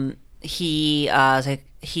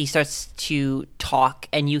 He starts to talk,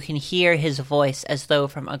 and you can hear his voice as though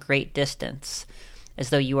from a great distance, as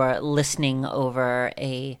though you are listening over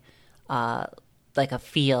a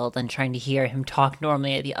field and trying to hear him talk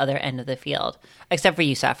normally at the other end of the field. Except for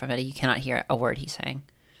you, Saffron, you cannot hear a word he's saying.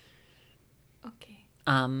 Okay.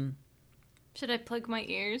 Should Should I plug my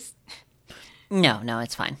ears? No,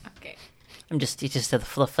 it's fine. Okay. It's just the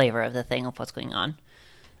flavor of the thing of what's going on.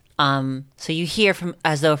 So you hear from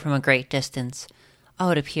as though from a great distance. Oh,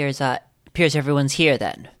 it appears everyone's here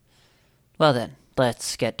then. Well then,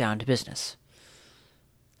 let's get down to business.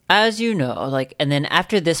 As you know, and then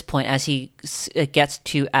after this point, as he gets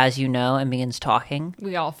to as you know and begins talking,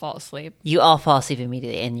 We all fall asleep. you all fall asleep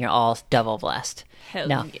immediately, and you're all double blessed. Hell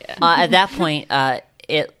No, yeah. at that point,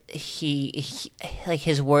 he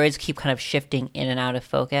his words keep kind of shifting in and out of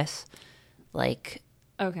focus,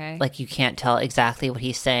 Okay. you can't tell exactly what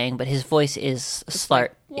he's saying, but his voice is slart.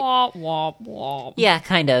 Womp, womp, womp. Yeah,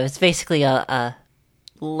 kind of. It's basically a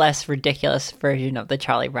less ridiculous version of the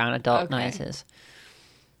Charlie Brown adult Okay. noises.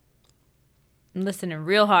 I'm listening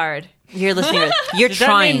real hard. You're listening. You're Does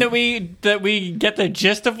trying. that mean that we get the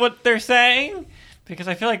gist of what they're saying? Because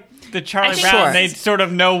I feel like the Charlie think Brown, so. they sort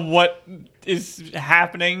of know what is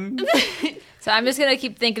happening. So I'm just going to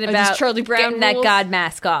keep thinking these about Charlie Brown getting that rules? God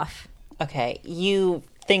mask off. Okay, you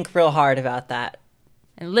think real hard about that.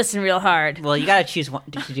 and listen real hard. Well, you got to choose one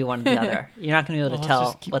to do one or the other. You're not going to be able to Well, let's tell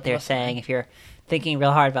just keep what they're listening. saying if you're thinking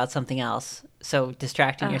real hard about something else. So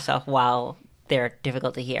distracting yourself while they're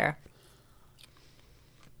difficult to hear.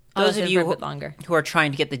 I'll Those of listen you for a bit longer. who are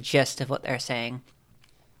trying to get the gist of what they're saying,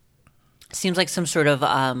 seems like some sort of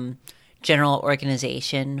general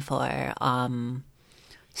organization for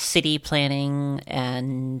city planning,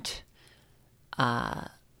 and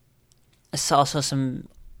it's also some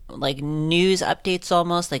like news updates,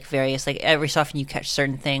 almost like various, like every so often you catch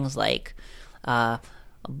certain things like Bob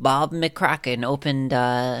McCracken opened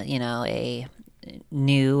a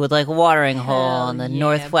new like watering hole Hell in the yeah,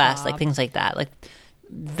 Northwest, Bob. like things like that, like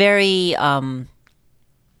very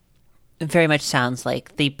very much sounds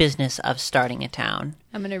like the business of starting a town.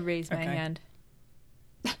 I'm going to raise my Okay. hand.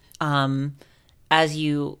 As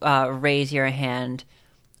you raise your hand,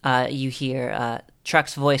 you hear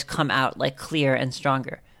Truck's voice come out like clear and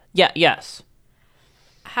stronger. Yeah, yes.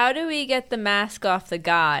 How do we get the mask off the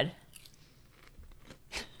god?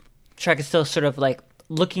 Truck is still sort of like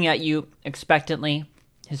looking at you expectantly,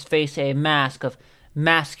 his face a mask of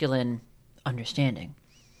masculine understanding.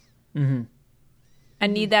 I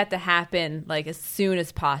need that to happen like as soon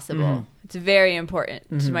as possible. It's very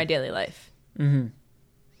important to my daily life.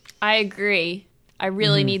 I agree. I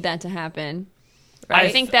really need that to happen. I I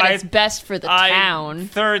think that it's best for the I town.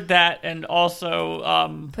 third that, and also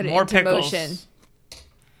Put it more into pickles. motion.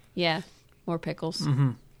 Yeah, more pickles.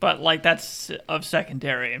 But like that's of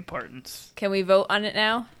secondary importance. Can we vote on it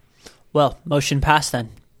now? Well, motion passed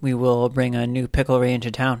then. We will bring a new picklery into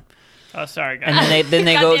town. Oh, sorry guys. And then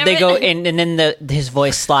they God go damn they it. go in, and then his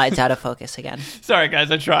voice slides out of focus again. Sorry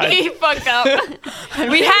guys, I tried. You fucked up.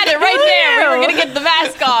 We had it right there. We were gonna get the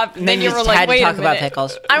mask off, and then you just were like, had to "Wait talk a about minute."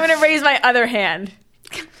 pickles. I'm going to raise my other hand.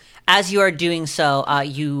 As you are doing so,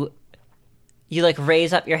 you like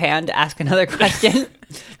raise up your hand to ask another question. You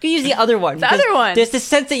can use the other one. because other one. There's the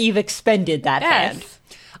sense that you've expended that hand. Yes.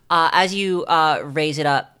 As you raise it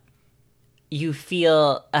up, you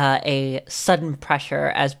feel a sudden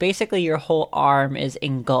pressure as basically your whole arm is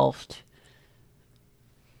engulfed.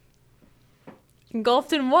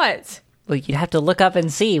 Engulfed in what? Well, you'd have to look up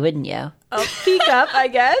and see, wouldn't you? I'll peek up, I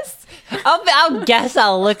guess. I'll guess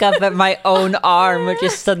I'll look up at my own arm, which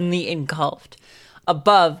is suddenly engulfed.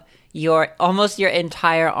 Above, almost your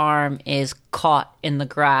entire arm is caught in the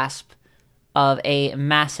grasp of a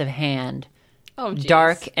massive hand, Oh, geez.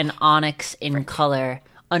 dark and onyx in color.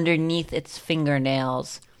 Underneath its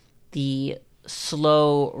fingernails, the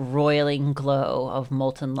slow roiling glow of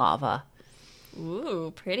molten lava.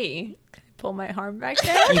 Ooh, pretty. Pull my arm back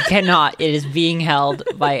down. You cannot. It is being held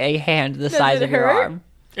by a hand the size it of your hurt? arm.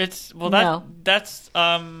 It's No. that's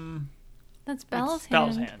That's Bella's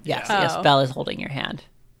Belle's hand. hand. Yes, yeah. yes. Oh. Belle is holding your hand.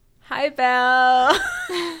 Hi, Belle.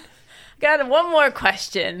 Got one more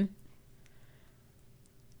question.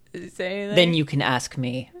 Does it say anything? Then you can ask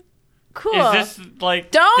me. Cool. Is this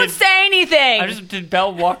like Don't did- say anything. did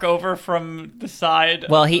Belle walk over from the side?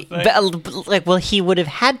 Well, of he the thing? he would have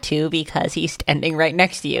had to because he's standing right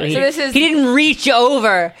next to you. He, So this is- he didn't reach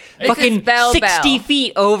over, This fucking is Belle 60 Belle.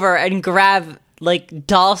 feet over and grab like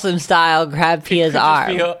Dawson style, grab Pia's Could just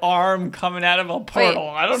arm. be an arm coming out of a Wait, portal.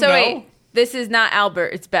 I don't so know. wait, this is not Albert.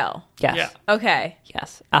 It's Belle. Yes, Yeah. Okay.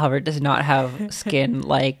 yes. Albert does not have skin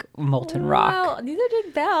like molten rock. Well, neither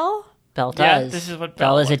did Belle. Belle Yeah, does. this is what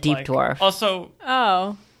Belle is a looked deep like. dwarf. Also,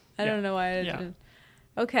 Oh, I Yeah. don't know why I Yeah. didn't.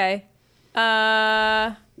 Okay.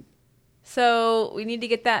 So we need to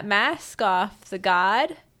get that mask off the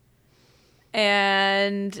god.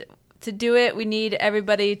 And to do it, we need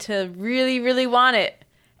everybody to really, really want it.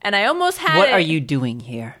 And I almost had What it. are you doing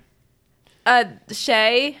here?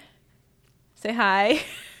 Shay, say hi.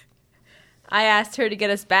 I asked her to get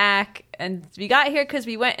us back, and we got here because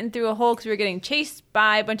we went in through a hole because we were getting chased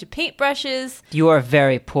by a bunch of paintbrushes. You are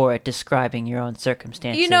very poor at describing your own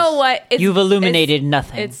circumstances. You know what? You've illuminated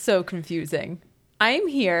nothing. It's so confusing. I am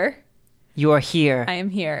here. You are here I am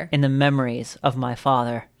here. in the memories of my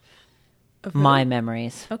father. Of who? My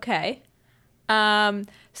memories. Okay.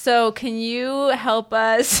 So can you help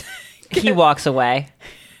us? He walks away.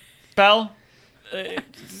 Belle,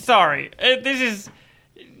 sorry. This is.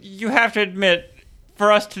 You have to admit,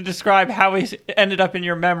 for us to describe how we ended up in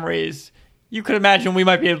your memories, you could imagine we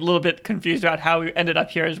might be a little bit confused about how we ended up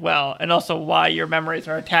here as well, and also why your memories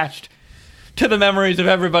are attached to the memories of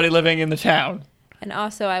everybody living in the town. And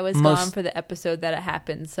also, I was Most- gone for the episode that it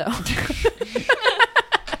happened, so.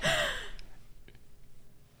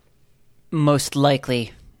 Most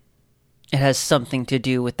likely, it has something to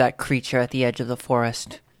do with that creature at the edge of the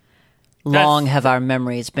forest. Long have our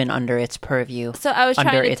memories been under its purview, So I was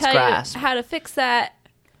under trying to its tell grasp. you how to fix that.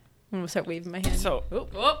 I'm gonna start waving my hand. So,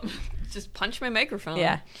 Just punch my microphone.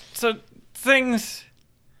 yeah. so things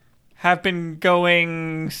have been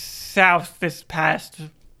going south this past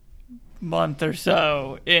month or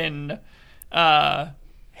so in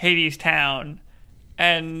Hades Town,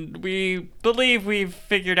 and we believe we've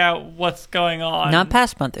figured out what's going on. Not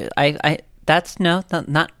past month.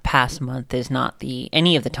 Not past month is not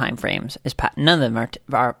any of the time frames is none of them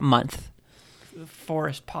are month. The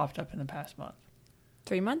forest popped up in the past month.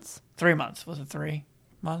 3 months. 3 months. Was it 3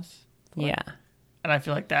 months? Yeah. And I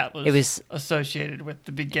feel like that It was- associated with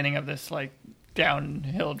the beginning of this like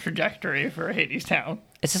downhill trajectory for Hades Town.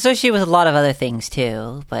 It's associated with a lot of other things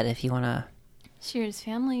too, but if you want to Shira's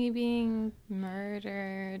family being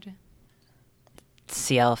murdered.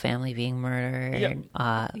 CL family being murdered,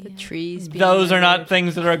 Yep. The trees. Being Those are not murdered.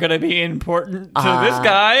 things that are going to be important to this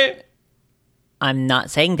guy. I'm not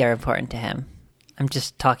saying they're important to him. I'm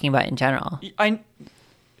just talking about in general.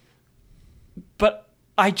 But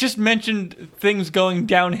I just mentioned things going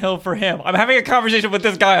downhill for him. I'm having a conversation with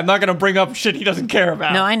this guy. I'm not going to bring up shit he doesn't care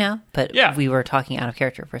about. No, I know, but Yeah. we were talking out of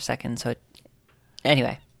character for a second. So,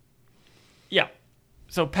 anyway, Yeah.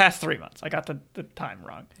 So past 3 months. I got the time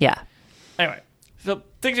wrong. yeah. Anyway, so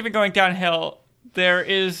things have been going downhill. There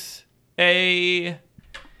is a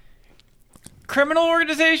criminal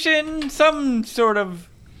organization, some sort of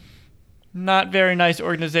not very nice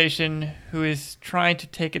organization who is trying to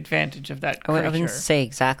take advantage of that I creature. wouldn't say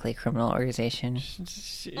exactly criminal organization.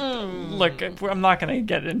 Look, I'm not going to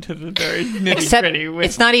get into the very nitty Except gritty.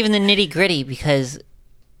 it's not even the nitty gritty because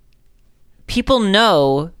people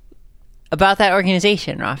know about that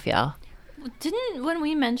organization, Raphael. Didn't when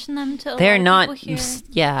we mentioned them to a They're lot not. of people here,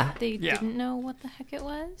 Yeah, they Yeah. didn't know what the heck it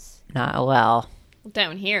was? not well.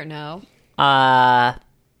 Down here, no.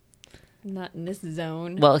 Not in this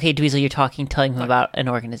zone. Well, okay, Dweezil, you're telling him about an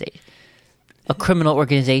organization, a criminal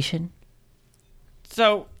organization.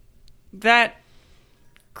 So that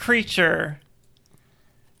creature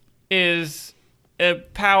is a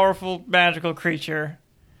powerful magical creature.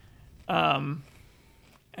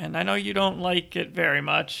 And I know you don't like it very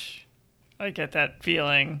much. I get that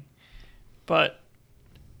feeling. But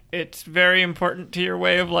it's very important to your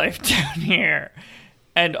way of life down here.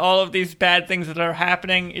 And all of these bad things that are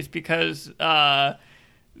happening is because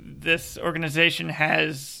this organization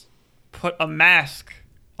has put a mask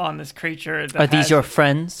on this creature. That Are these has- your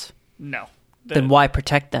friends? No. Then why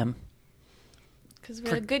protect them? Because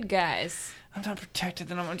we're the good guys. I'm not protected,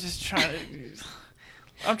 then I'm just trying to...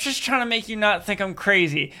 I'm just trying to make you not think I'm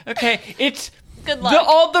crazy. Okay, it's Good luck.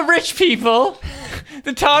 all the rich people,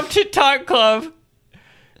 the Tom Tit Tot Club,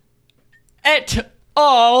 et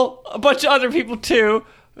al., a bunch of other people too,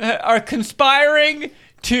 are conspiring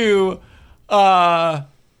to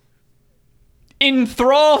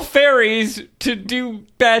enthrall fairies to do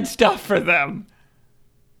bad stuff for them.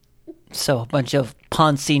 So a bunch of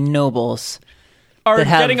Ponzi nobles. Are That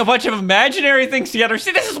have- getting a bunch of imaginary things together.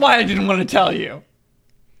 See, this is why I didn't want to tell you.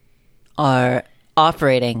 Are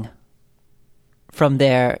operating from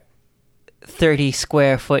their 30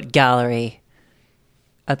 square foot gallery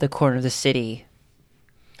at the corner of the city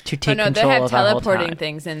to Oh take no, they control have of our whole teleporting town.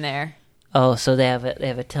 things in there. Oh, so they have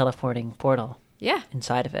a teleporting portal Yeah,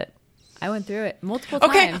 inside of it. I went through it multiple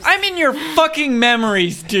Okay, times. I'm in your fucking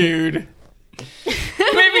memories, dude.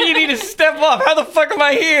 Maybe you need to step up. How the fuck am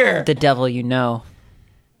I here? The devil you know.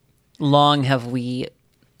 Long have we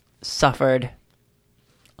suffered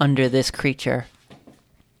under this creature.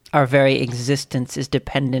 Our very existence is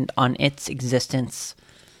dependent on its existence.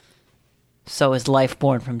 So is life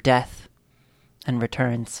born from death and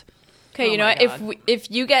returns. Okay, you know my what? If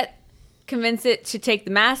you get convince it to take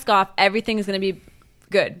the mask off, everything's gonna be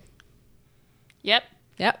good. Yep.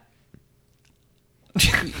 Yep.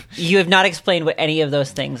 You have not explained what any of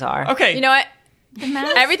those things are. Okay, You know what? The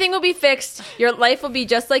mask. Everything will be fixed. Your life will be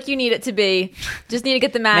just like you need it to be. Just need to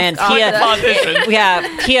get the mask Man, off. Pia- audition.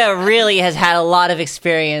 Yeah, Pia really has had a lot of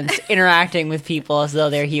experience interacting with people as though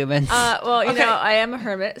they're humans. Well, you Okay. know, I am a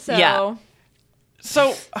hermit, so Yeah.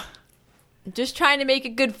 So, just trying to make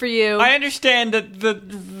it good for you. I understand that the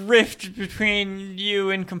rift between you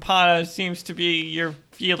and Campana seems to be your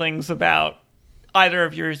feelings about... Either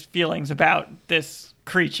of your feelings about this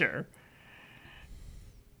creature.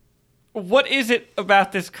 What is it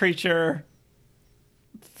about this creature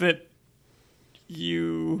that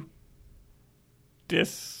you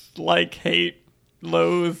dislike, hate,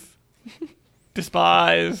 loathe,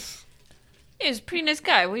 despise? He's a pretty nice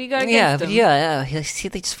guy. What do you got yeah, against but him? yeah, he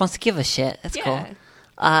just wants to give a shit. That's Yeah.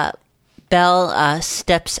 cool. Belle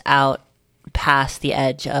steps out past the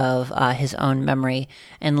edge of his own memory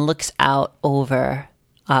and looks out over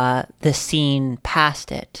the scene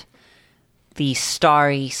past it the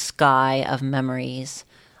starry sky of memories,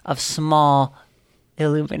 of small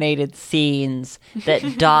illuminated scenes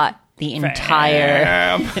that dot the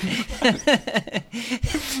entire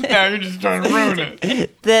Now you're just trying to ruin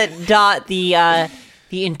it. that dot the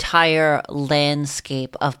entire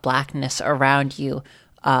landscape of blackness around you,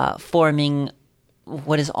 forming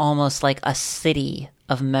what is almost like a city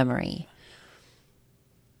of memory.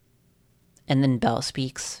 And then Belle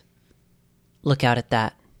speaks. Look out at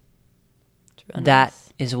that. That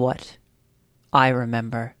is what I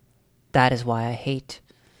remember. That is why I hate.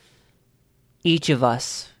 Each of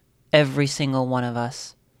us, every single one of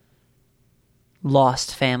us,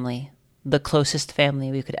 lost family, the closest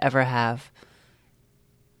family we could ever have,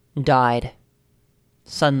 died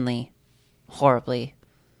suddenly, horribly.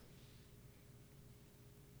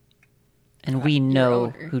 And we know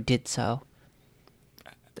who did so.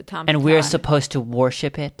 The Tom And we're Todd. supposed to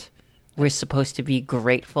worship it. We're supposed to be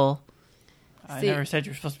grateful. I See- never said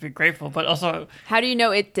you're supposed to be grateful, but also, How do you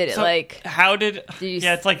know it did it? so Like, how did? Do you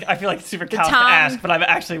Yeah, it's like I feel like it's super The calc to Tom- ask, but I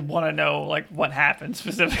actually want to know like what happened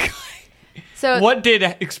specifically. so What did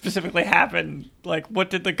specifically happen? Like, what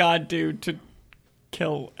did the god do to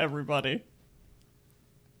kill everybody?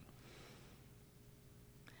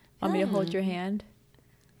 Want me to hold your hand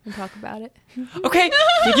and talk about it? Okay,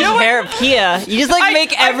 You know what? Pia, you just like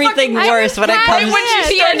make everything fucking- worse when it right comes when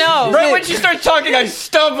she to starts, no. right when she starts talking, I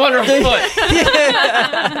stomp on her foot.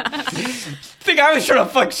 Think I was trying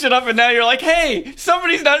to fuck shit up, and now you're like, "Hey,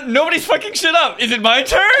 nobody's fucking shit up. Is it my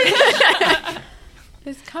turn?"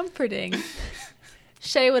 It's comforting.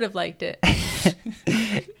 Shay would have liked it.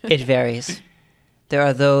 It varies. There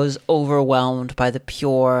are those overwhelmed by the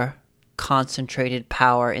pure, concentrated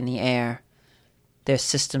power in the air. Their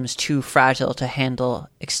systems too fragile to handle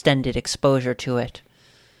extended exposure to it.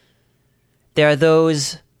 There are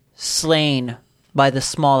those slain by the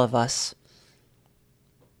small of us,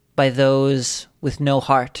 by those with no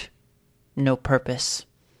heart, no purpose.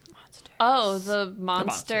 Oh, the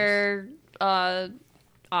monster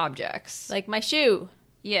objects. Like my shoe.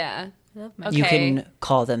 Yeah. Okay. You can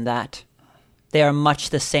call them that. They are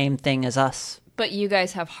much the same thing as us. But you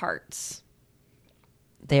guys have hearts.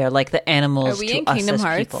 They are like the animals Are we to in us Kingdom as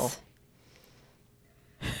Hearts? people.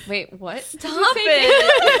 Wait, what? Stop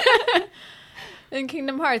it. In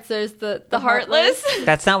Kingdom Hearts, there's the Heartless?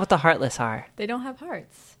 That's not what the heartless are. They don't have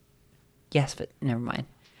hearts. Yes, but never mind.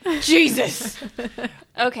 Jesus.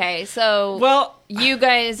 Okay, so Well, you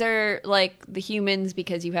guys are like the humans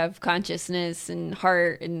because you have consciousness and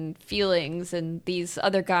heart and feelings, and these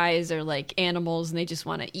other guys are like animals and they just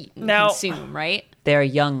want to eat and Now- consume, right? They are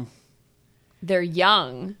young. They're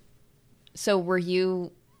young. So were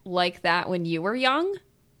you like that when you were young?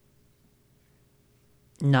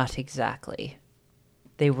 Not exactly.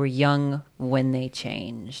 They were young when they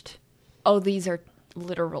changed. Oh, these are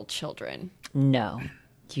literal children. No,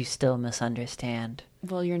 you still misunderstand.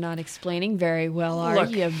 Well, you're not explaining very well, are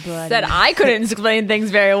Look, you, buddy? Said I couldn't explain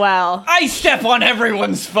things very well. I step on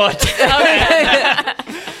everyone's foot.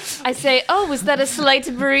 I say, oh, was that a slight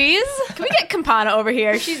breeze? Can we get Campana over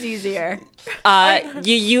here? She's easier.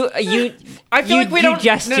 You I feel like we don't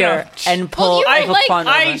gesture no. and pull you Kapana like- over.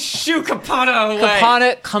 I shoo Kapana away.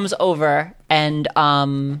 Kapana comes over and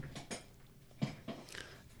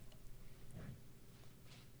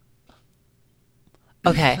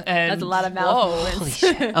Okay. And That's a lot of mouth Whoa. movements.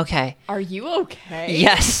 Holy shit. Okay. Are you okay?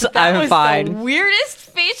 Yes, That I'm was fine. the weirdest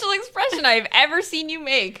facial expression I've ever seen you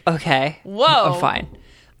make. Okay. Whoa. I'm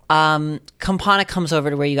fine. Campana comes over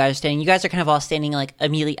to where you guys are standing. You guys are kind of all standing like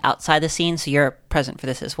immediately outside the scene, so you're present for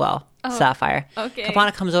this as well. Sapphire. okay.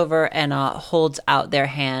 Campana comes over and holds out their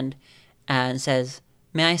hand and says,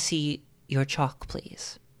 "May I see your chalk,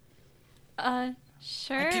 please?"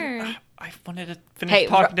 Sure. I wanted to finish Hey,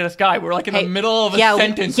 talking to this guy. We're like in the middle of a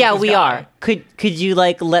sentence. Yeah, with this we guy. are. Could you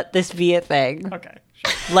like let this be a thing? Okay.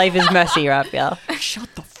 Life is messy, Raphael. Shut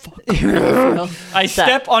the fuck up. I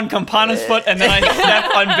step on Campana's foot and then I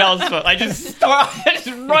step on Belle's foot. I just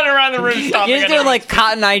run around the room stomping. You're just on doing everyone. like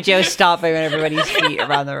Cotton Eye Joe stomping on everybody's feet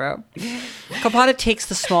around the room. Campana takes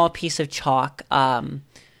the small piece of chalk,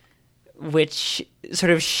 which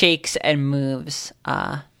sort of shakes and moves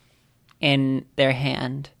in their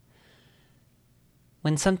hand.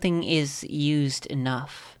 When something is used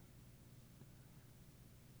enough,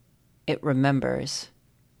 it remembers,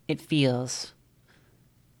 it feels.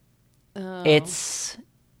 Its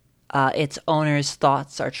owner's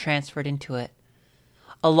thoughts are transferred into it.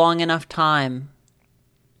 A long enough time,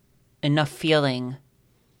 enough feeling,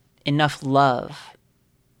 enough love,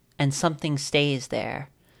 and something stays there.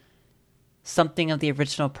 Something of the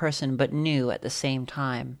original person, but new at the same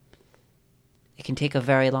time. It can take a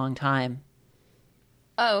very long time.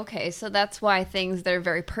 Oh, okay. So that's why things that are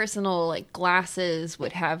very personal, like glasses,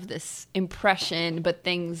 would have this impression, but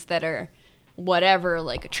things that are whatever,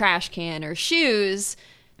 like a trash can or shoes,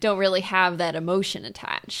 don't really have that emotion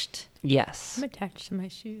attached. Yes. I'm attached to my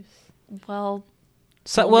shoes. Well,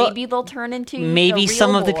 So maybe they'll turn into maybe the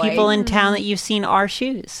some real of the boy. people in town that you've seen are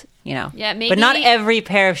shoes. You know. Yeah, But not maybe- every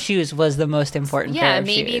pair of shoes was the most important pair Yeah, of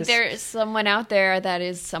maybe shoes. there's someone out there that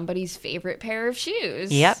is somebody's favorite pair of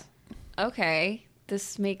shoes. Yep. Okay,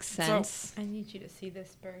 this makes sense. I need you to see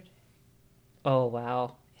this bird. Oh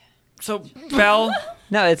wow. So, Belle,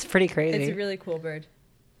 No, it's pretty crazy. It's a really cool bird.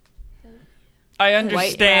 I White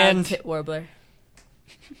understand tit warbler.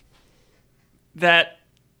 that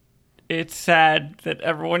it's sad that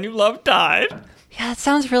everyone you love died. Yeah, that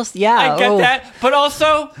sounds real. Yeah, I get that, but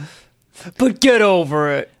also, But get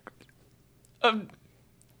over it.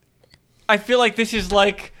 I feel like this is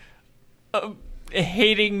like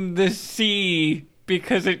hating the sea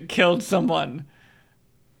because it killed someone,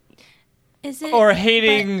 Is it or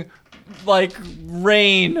hating like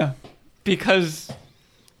rain because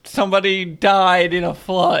somebody died in a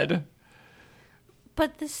flood.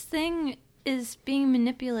 But this thing is being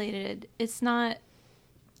manipulated. It's not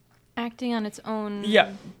acting on its own.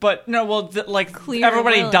 Yeah, but no, well, like Clear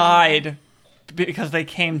everybody will. died because they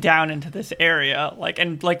came down into this area. Like,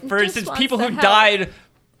 and like for Just instance, wants people to who help. died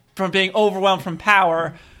from being overwhelmed from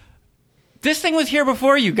power. This thing was here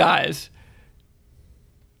before you guys.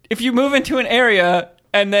 If you move into an area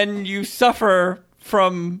and then you suffer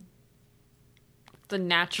from The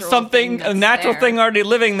natural something, thing a natural that's thing there. already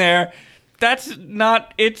living there, that's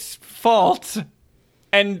not its fault.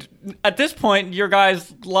 And at this point, your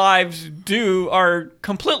guys' lives are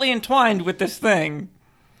completely entwined with this thing.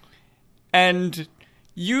 And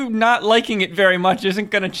you not liking it very much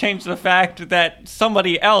isn't going to change the fact that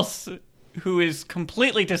somebody else who is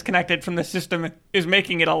completely disconnected from the system is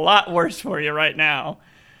making it a lot worse for you right now.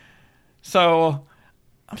 So,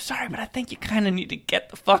 I'm sorry, but I think you kind of need to get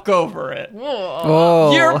the fuck over it.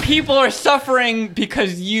 Oh. Your people are suffering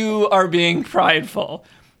because you are being prideful.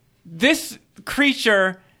 This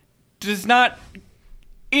creature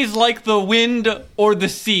is like the wind or the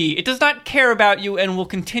sea. It does not care about you and will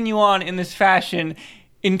continue on in this fashion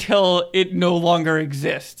until it no longer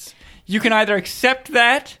exists. You can either accept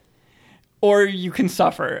that or you can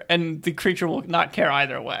suffer, and the creature will not care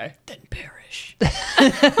either way. Then perish.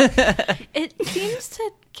 It seems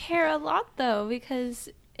to care a lot, though, because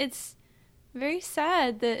it's very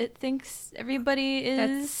sad that it thinks everybody is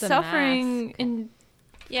That's the suffering mask. in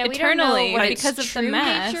Yeah, we don't know eternally what because its of the true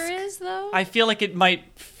mask. nature is, though. I feel like it might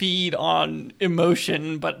feed on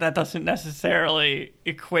emotion, but that doesn't necessarily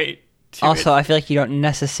equate to Also, it. I feel like you don't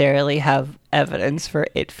necessarily have evidence for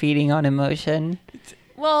it feeding on emotion.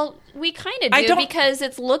 Well, we kind of I do don't- because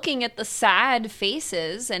it's looking at the sad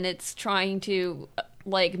faces and it's trying to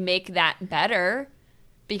like make that better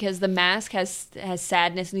because the mask has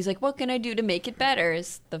sadness and he's like, what can I do to make it better?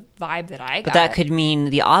 Is the vibe that I got. But that could mean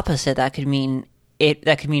the opposite. That could mean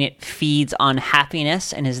it feeds on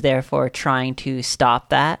happiness and is therefore trying to stop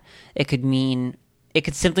that. It could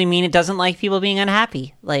simply mean it doesn't like people being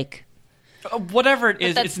unhappy. Like, Whatever it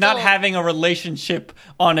is, that's it's not still- having a relationship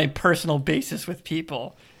on a personal basis with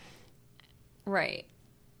people. right.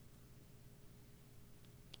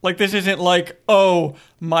 Like, this isn't like, oh,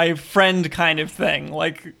 my friend kind of thing.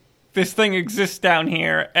 Like, this thing exists down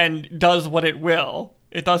here and does what it will.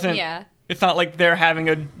 It doesn't. Yeah. It's not like they're having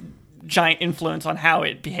a giant influence on how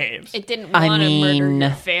it behaves. It didn't I want to murder mean, your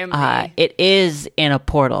family. it is in a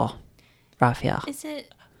portal, Raphael. Is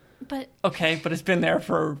it? But Okay, but it's been there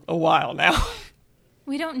for a while now.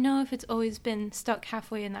 we don't know if it's always been stuck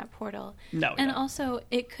halfway in that portal. No, And no. also,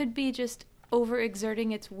 it could be just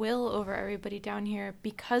overexerting its will over everybody down here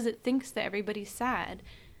because it thinks that everybody's sad.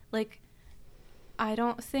 Like, I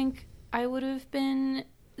don't think I would have been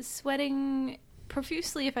sweating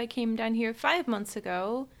profusely if I came down here 5 months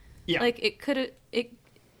ago. Yeah. Like, it could have...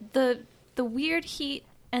 The weird heat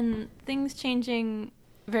and things changing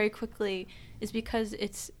very quickly is because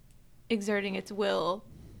it's exerting its will,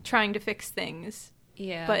 trying to fix things.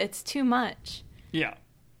 Yeah. But it's too much. Yeah.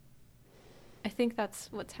 I think that's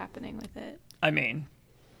what's happening with it. I mean,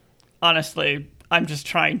 honestly, I'm just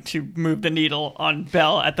trying to move the needle on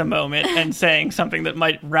Bell at the moment and saying something that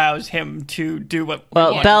might rouse him to do what. we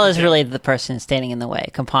Well, want Belle him is to do. really the person standing in the way.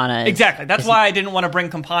 Campana is... Exactly. That's why I didn't want to bring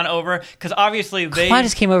Campana over, because obviously they. Campana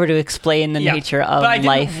just came over to explain the Yeah, nature of but I didn't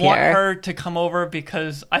life want here. her to come over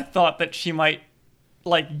because I thought that she might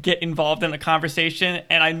like get involved in a conversation,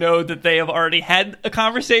 and I know that they have already had a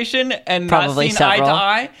conversation and Probably not seen eye to several.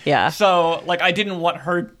 eye. Yeah. So like I didn't want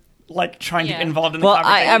her like trying to Yeah. get involved in the Well,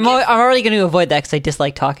 conversation. I'm already going to avoid that because I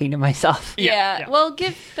dislike talking to myself. Yeah. Well,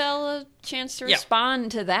 give Belle a chance to Yeah.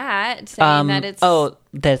 respond to that, saying that it's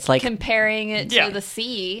that's like comparing it to Yeah. the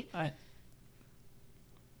sea.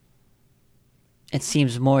 it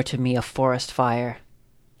seems more to me a forest fire.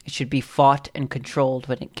 It should be fought and controlled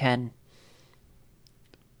when it can.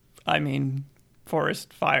 I mean,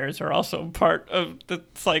 forest fires are also part of the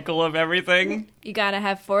cycle of everything. You gotta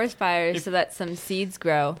have forest fires so that some seeds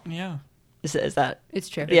grow. Yeah. Is that? It's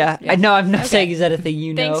true. Yeah, I know. I'm not saying is that a thing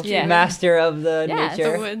you know, Thanks, Julie. master of the Yeah,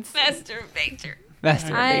 nature, The woods. Master of nature.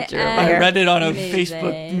 master of I nature. am- over I here. read it on a Amazing.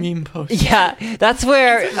 Facebook meme post. Yeah, that's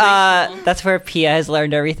where Pia has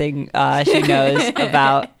learned everything she knows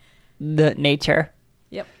about the nature.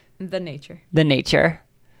 Yep. The nature. The nature,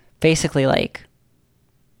 basically like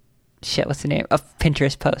shit. What's the name of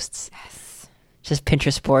Pinterest posts? Yes, just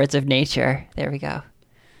Pinterest boards of nature. There we go.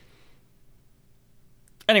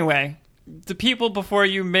 Anyway, the people before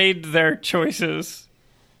you made their choices,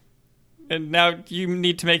 and now you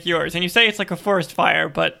need to make yours. And you say it's like a forest fire,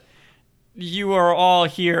 but you are all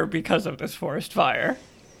here because of this forest fire.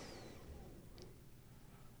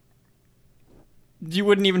 You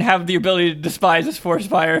wouldn't even have the ability to despise this forest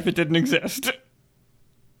fire if it didn't exist.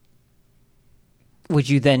 Would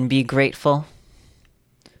you then be grateful?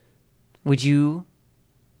 Would you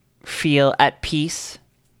feel at peace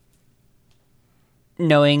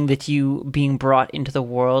knowing that you being brought into the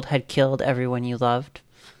world had killed everyone you loved?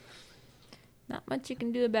 Not much you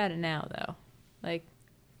can do about it now, though. Like,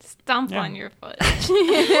 Stomp Yeah. on your foot.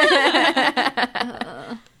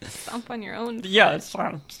 Stomp on your own foot. Yeah, it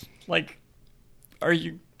sounds like. Are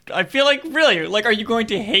you? I feel like really, like, are you going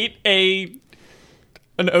to hate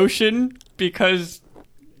an ocean because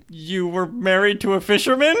you were married to a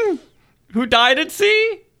fisherman who died at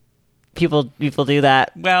sea? People do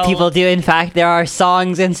that. Well- people do. In fact, there are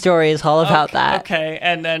songs and stories all about that. Okay,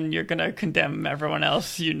 and then you're gonna condemn everyone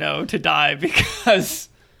else you know to die because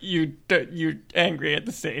you're angry at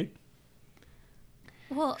the sea.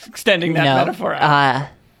 Well, Extending that No, metaphor out.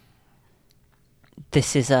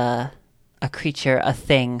 this is a creature, a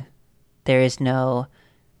thing. There is no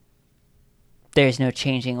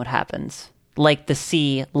changing what happens. Like the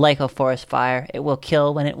sea, like a forest fire, it will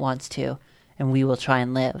kill when it wants to, and we will try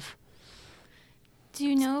and live. do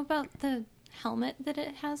you know about the helmet that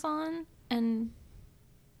it has on? And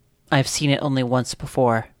I've seen it only once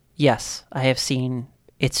before. Yes, I have seen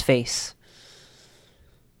its face.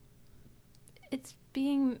 it's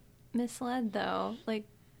being misled, though. Like,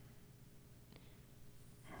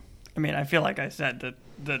 I mean, I feel like I said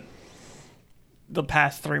that the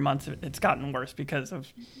past 3 months it's gotten worse because of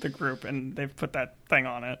the group, and they've put that thing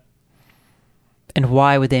on it. And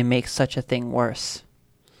why would they make such a thing worse?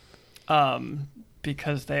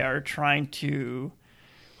 Because they are trying to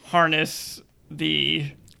harness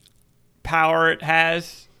the power it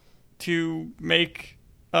has to make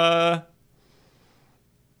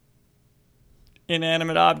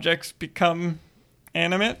inanimate objects become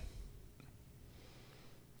animate.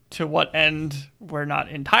 To what end, we're not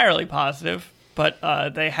entirely positive, but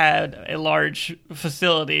they had a large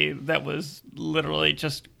facility that was literally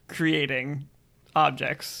just creating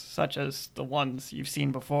objects such as the ones you've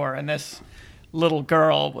seen before, and this little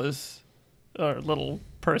girl was, or little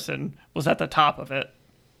person was at the top of it.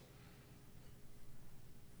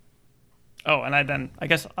 Oh, and I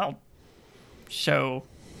guess I'll show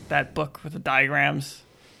that book with the diagrams.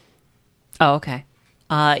 Oh, okay.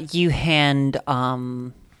 You hand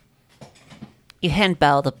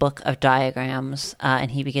Bell the book of diagrams,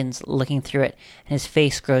 and he begins looking through it, and his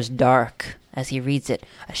face grows dark as he reads it,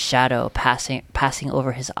 a shadow passing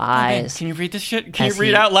over his Man, eyes. can you read this shit? Can As you read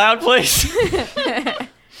he- out loud, please?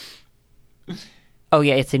 Oh,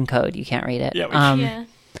 yeah, it's in code. You can't read it. Yeah, we yeah.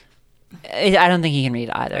 I don't think you can read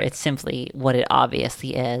it either. It's simply what it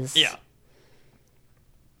obviously is. Yeah.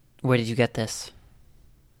 Where did you get this?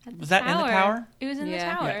 At Was that in the tower? It was in Yeah.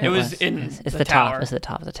 the tower. Yeah, it was in It's the the top. tower. It's the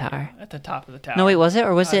top of the tower. At the top of the tower. No, wait, was it?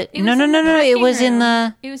 Or was it? It No, was no, in no, the no, no. It booking was in room.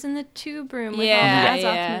 the... It was in the tube room with Yeah, all the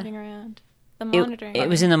Azoth yeah. moving around. The It, monitoring. it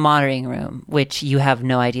was in the monitoring room, which you have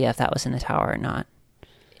no idea if that was in the tower or not.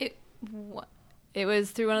 What? it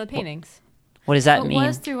was through one of the paintings. What does that It mean?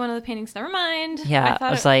 was through one of the paintings. Never mind. Yeah, I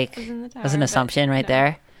I was thought like, it was in the tower, that's an but assumption right no,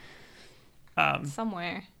 there.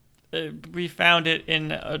 Somewhere. We found it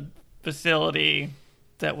in a facility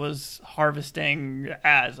that was harvesting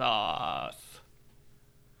Azoth.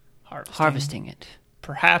 Harvesting it.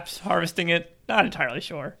 Perhaps harvesting it. Not entirely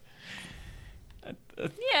sure.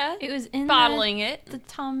 Yeah. It was in Bottling it. the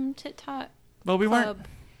Tom Tit Tot Well, we weren't Club.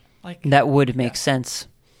 like That would make sense.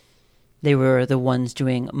 They were the ones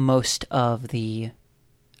doing most of the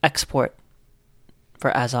export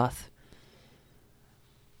for Azoth?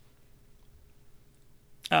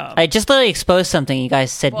 I just literally exposed something. You guys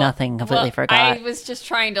said nothing. Completely forgot. I was just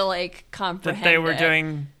trying to like That comprehend. they were it.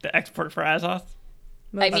 doing the export for Azoth.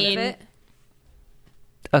 Most I of mean, it.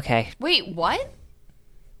 Okay. wait, what?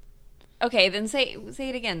 Okay, then say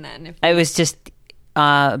it again. Then if I was just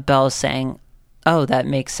Belle saying, "Oh, that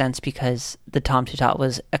makes sense because the Tom Tutot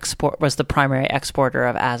was the primary exporter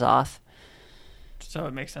of Azoth." So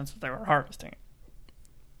it makes sense that they were harvesting it.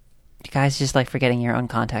 You guys just like forgetting your own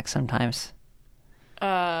context sometimes.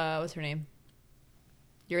 what's her name?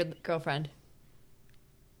 Your girlfriend.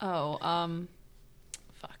 Oh,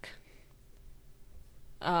 fuck.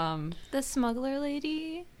 The smuggler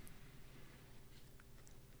lady.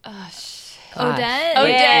 Gosh. Odette.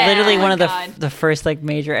 Odette. Literally Oh one my of God. the first like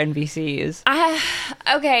major NPCs.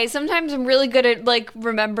 Okay, sometimes I'm really good at like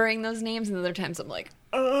remembering those names, and other times I'm like,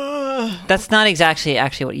 That's not exactly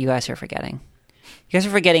what you guys are forgetting. You guys are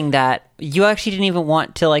forgetting that you actually didn't even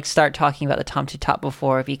want to like start talking about the Tom Tutot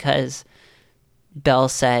before because Belle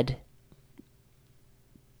said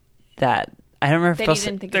that I don't remember if that Belle he said,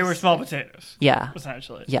 didn't think They it were was- small potatoes, yeah,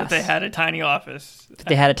 essentially. Yes. That they had a tiny office.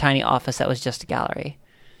 they had a tiny office that was just a gallery.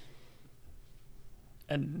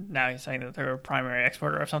 And now he's saying that they're a primary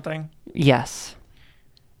exporter of something. Yes.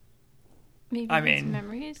 Maybe I his mean-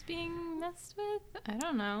 memory is being messed with. I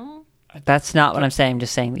don't know. That's not what I'm saying. I'm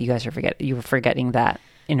just saying that you guys were forgetting that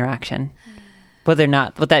interaction. Whether or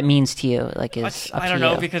not what that means to you, like, is up I to don't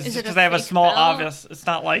know you. because Is it a they have a fake small bell? office. It's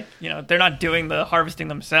not like they're not doing the harvesting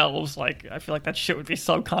themselves. Like I feel like that shit would be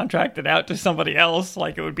subcontracted out to somebody else.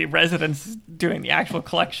 Like it would be residents doing the actual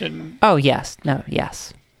collection. Oh yes, no,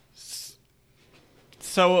 yes.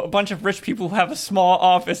 So a bunch of rich people who have a small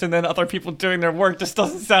office and then other people doing their work just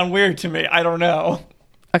doesn't sound weird to me. I don't know.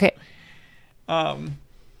 Okay.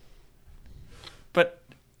 But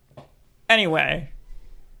anyway,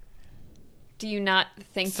 Do you not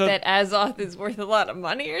think So- that Azoth is worth a lot of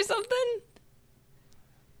money or something?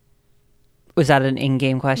 Was that an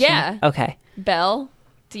in-game question? Yeah. Okay. Belle,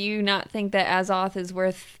 do you not think that Azoth is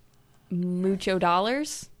worth mucho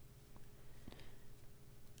dollars?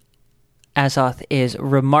 Azoth is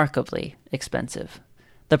remarkably expensive.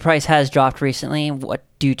 The price has dropped recently,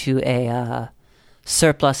 due to a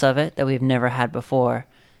surplus of it that we've never had before,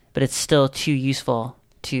 but it's still too useful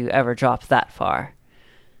to ever drop that far.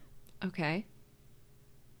 Okay.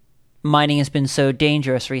 Mining has been so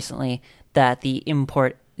dangerous recently that the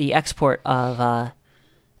export of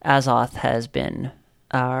Azoth has been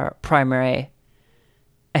our primary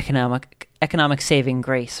economic saving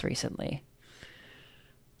grace recently.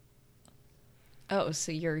 Oh,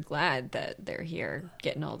 so you're glad that they're here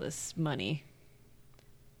getting all this money.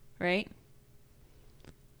 Right?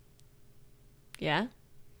 Yeah?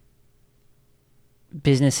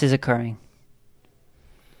 Business is occurring.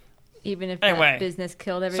 Even if Anyway, that business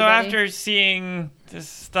killed so everybody. after seeing this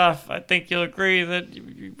stuff, I think you'll agree that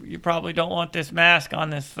you probably don't want this mask on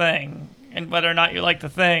this thing. And whether or not you like the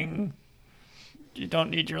thing, you don't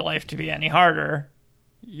need your life to be any harder.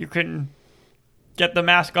 You can get the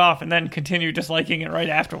mask off and then continue disliking it right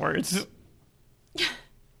afterwards.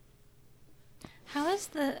 How is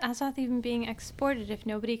the Azoth even being exported if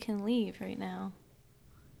nobody can leave right now?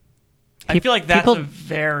 I feel like that's people- a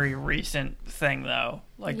very recent thing, though.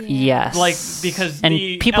 Like, Yeah. Yes. like because And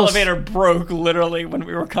the people- elevator broke literally when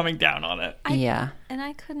we were coming down on it. Yeah. And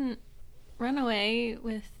I couldn't run away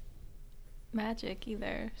with magic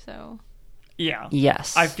either, so... Yeah.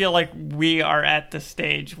 Yes. I feel like we are at the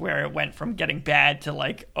stage where it went from getting bad to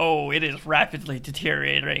like, oh, it is rapidly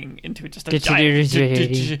deteriorating into just a giant...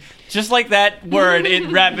 Deteriorating. Just like that word,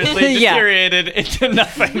 it rapidly Yeah. deteriorated into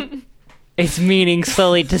nothing. its meaning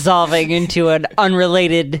slowly dissolving into an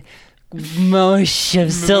unrelated mush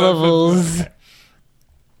of syllables.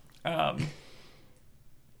 So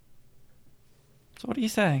what do you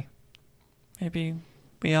say? Maybe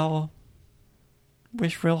we all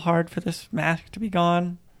wish real hard for this mask to be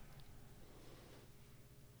gone?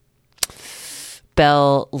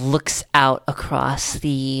 Belle looks out across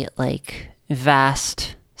the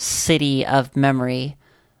vast city of memory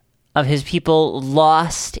of his people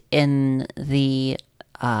lost in the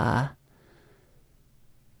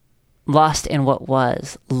lost in what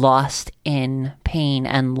was, lost in pain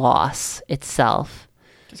and loss itself.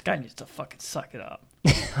 This guy needs to fucking suck it up.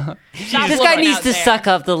 This guy needs to suck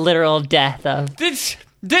up the literal death of. This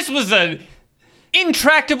was an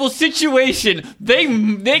intractable situation. They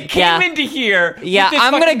came into here. with Yeah, this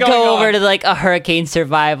I'm gonna fucking go going over on. to a hurricane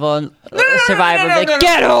survivor no, and no,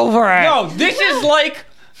 get over it. No, this is like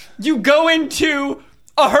you go into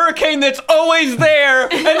a hurricane that's always there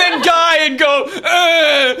and then die and go,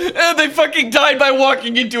 they fucking died by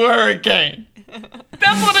walking into a hurricane.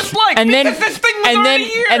 That's what it's like. And then, because this thing was already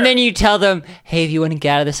here. and then you tell them, hey, if you want to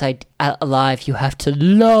get out of this alive, you have to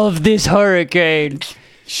love this hurricane.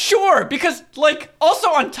 Sure, because, like, also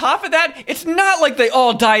on top of that, it's not like they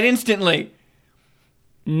all died instantly.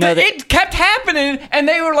 No, It kept happening, and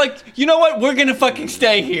they were like, you know what? We're gonna fucking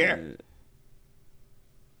stay here.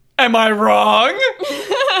 Am I wrong?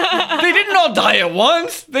 They didn't all die at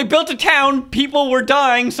once. They built a town. People were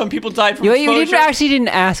dying. Some people died from exposure. you didn't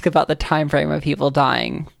ask about the time frame of people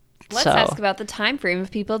dying. Let's So- ask about the time frame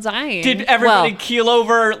of people dying. Did everybody Well, keel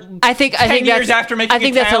over? I think 10 years that's, after making I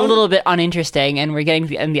think a that's a town? little bit uninteresting, and we're getting to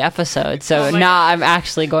the end of the episode. So Oh my now I'm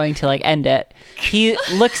actually going to end it. He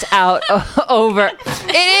looks out over.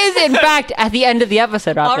 It is, in fact, at the end of the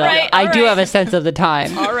episode. Raphael. right, I all do right. have a sense of the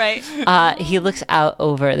time. All right. He looks out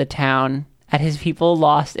over the town at his people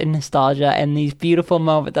lost in nostalgia and these beautiful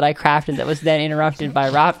moment that I crafted that was then interrupted by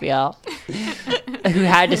Raphael, who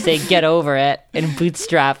had to say, get over it and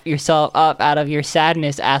bootstrap yourself up out of your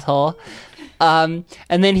sadness, asshole. And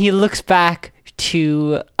then he looks back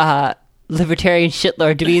to libertarian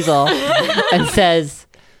shitlord Dweezil and says,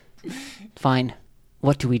 fine,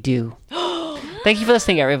 what do we do? Thank you for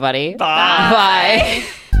listening, everybody. Bye. Bye.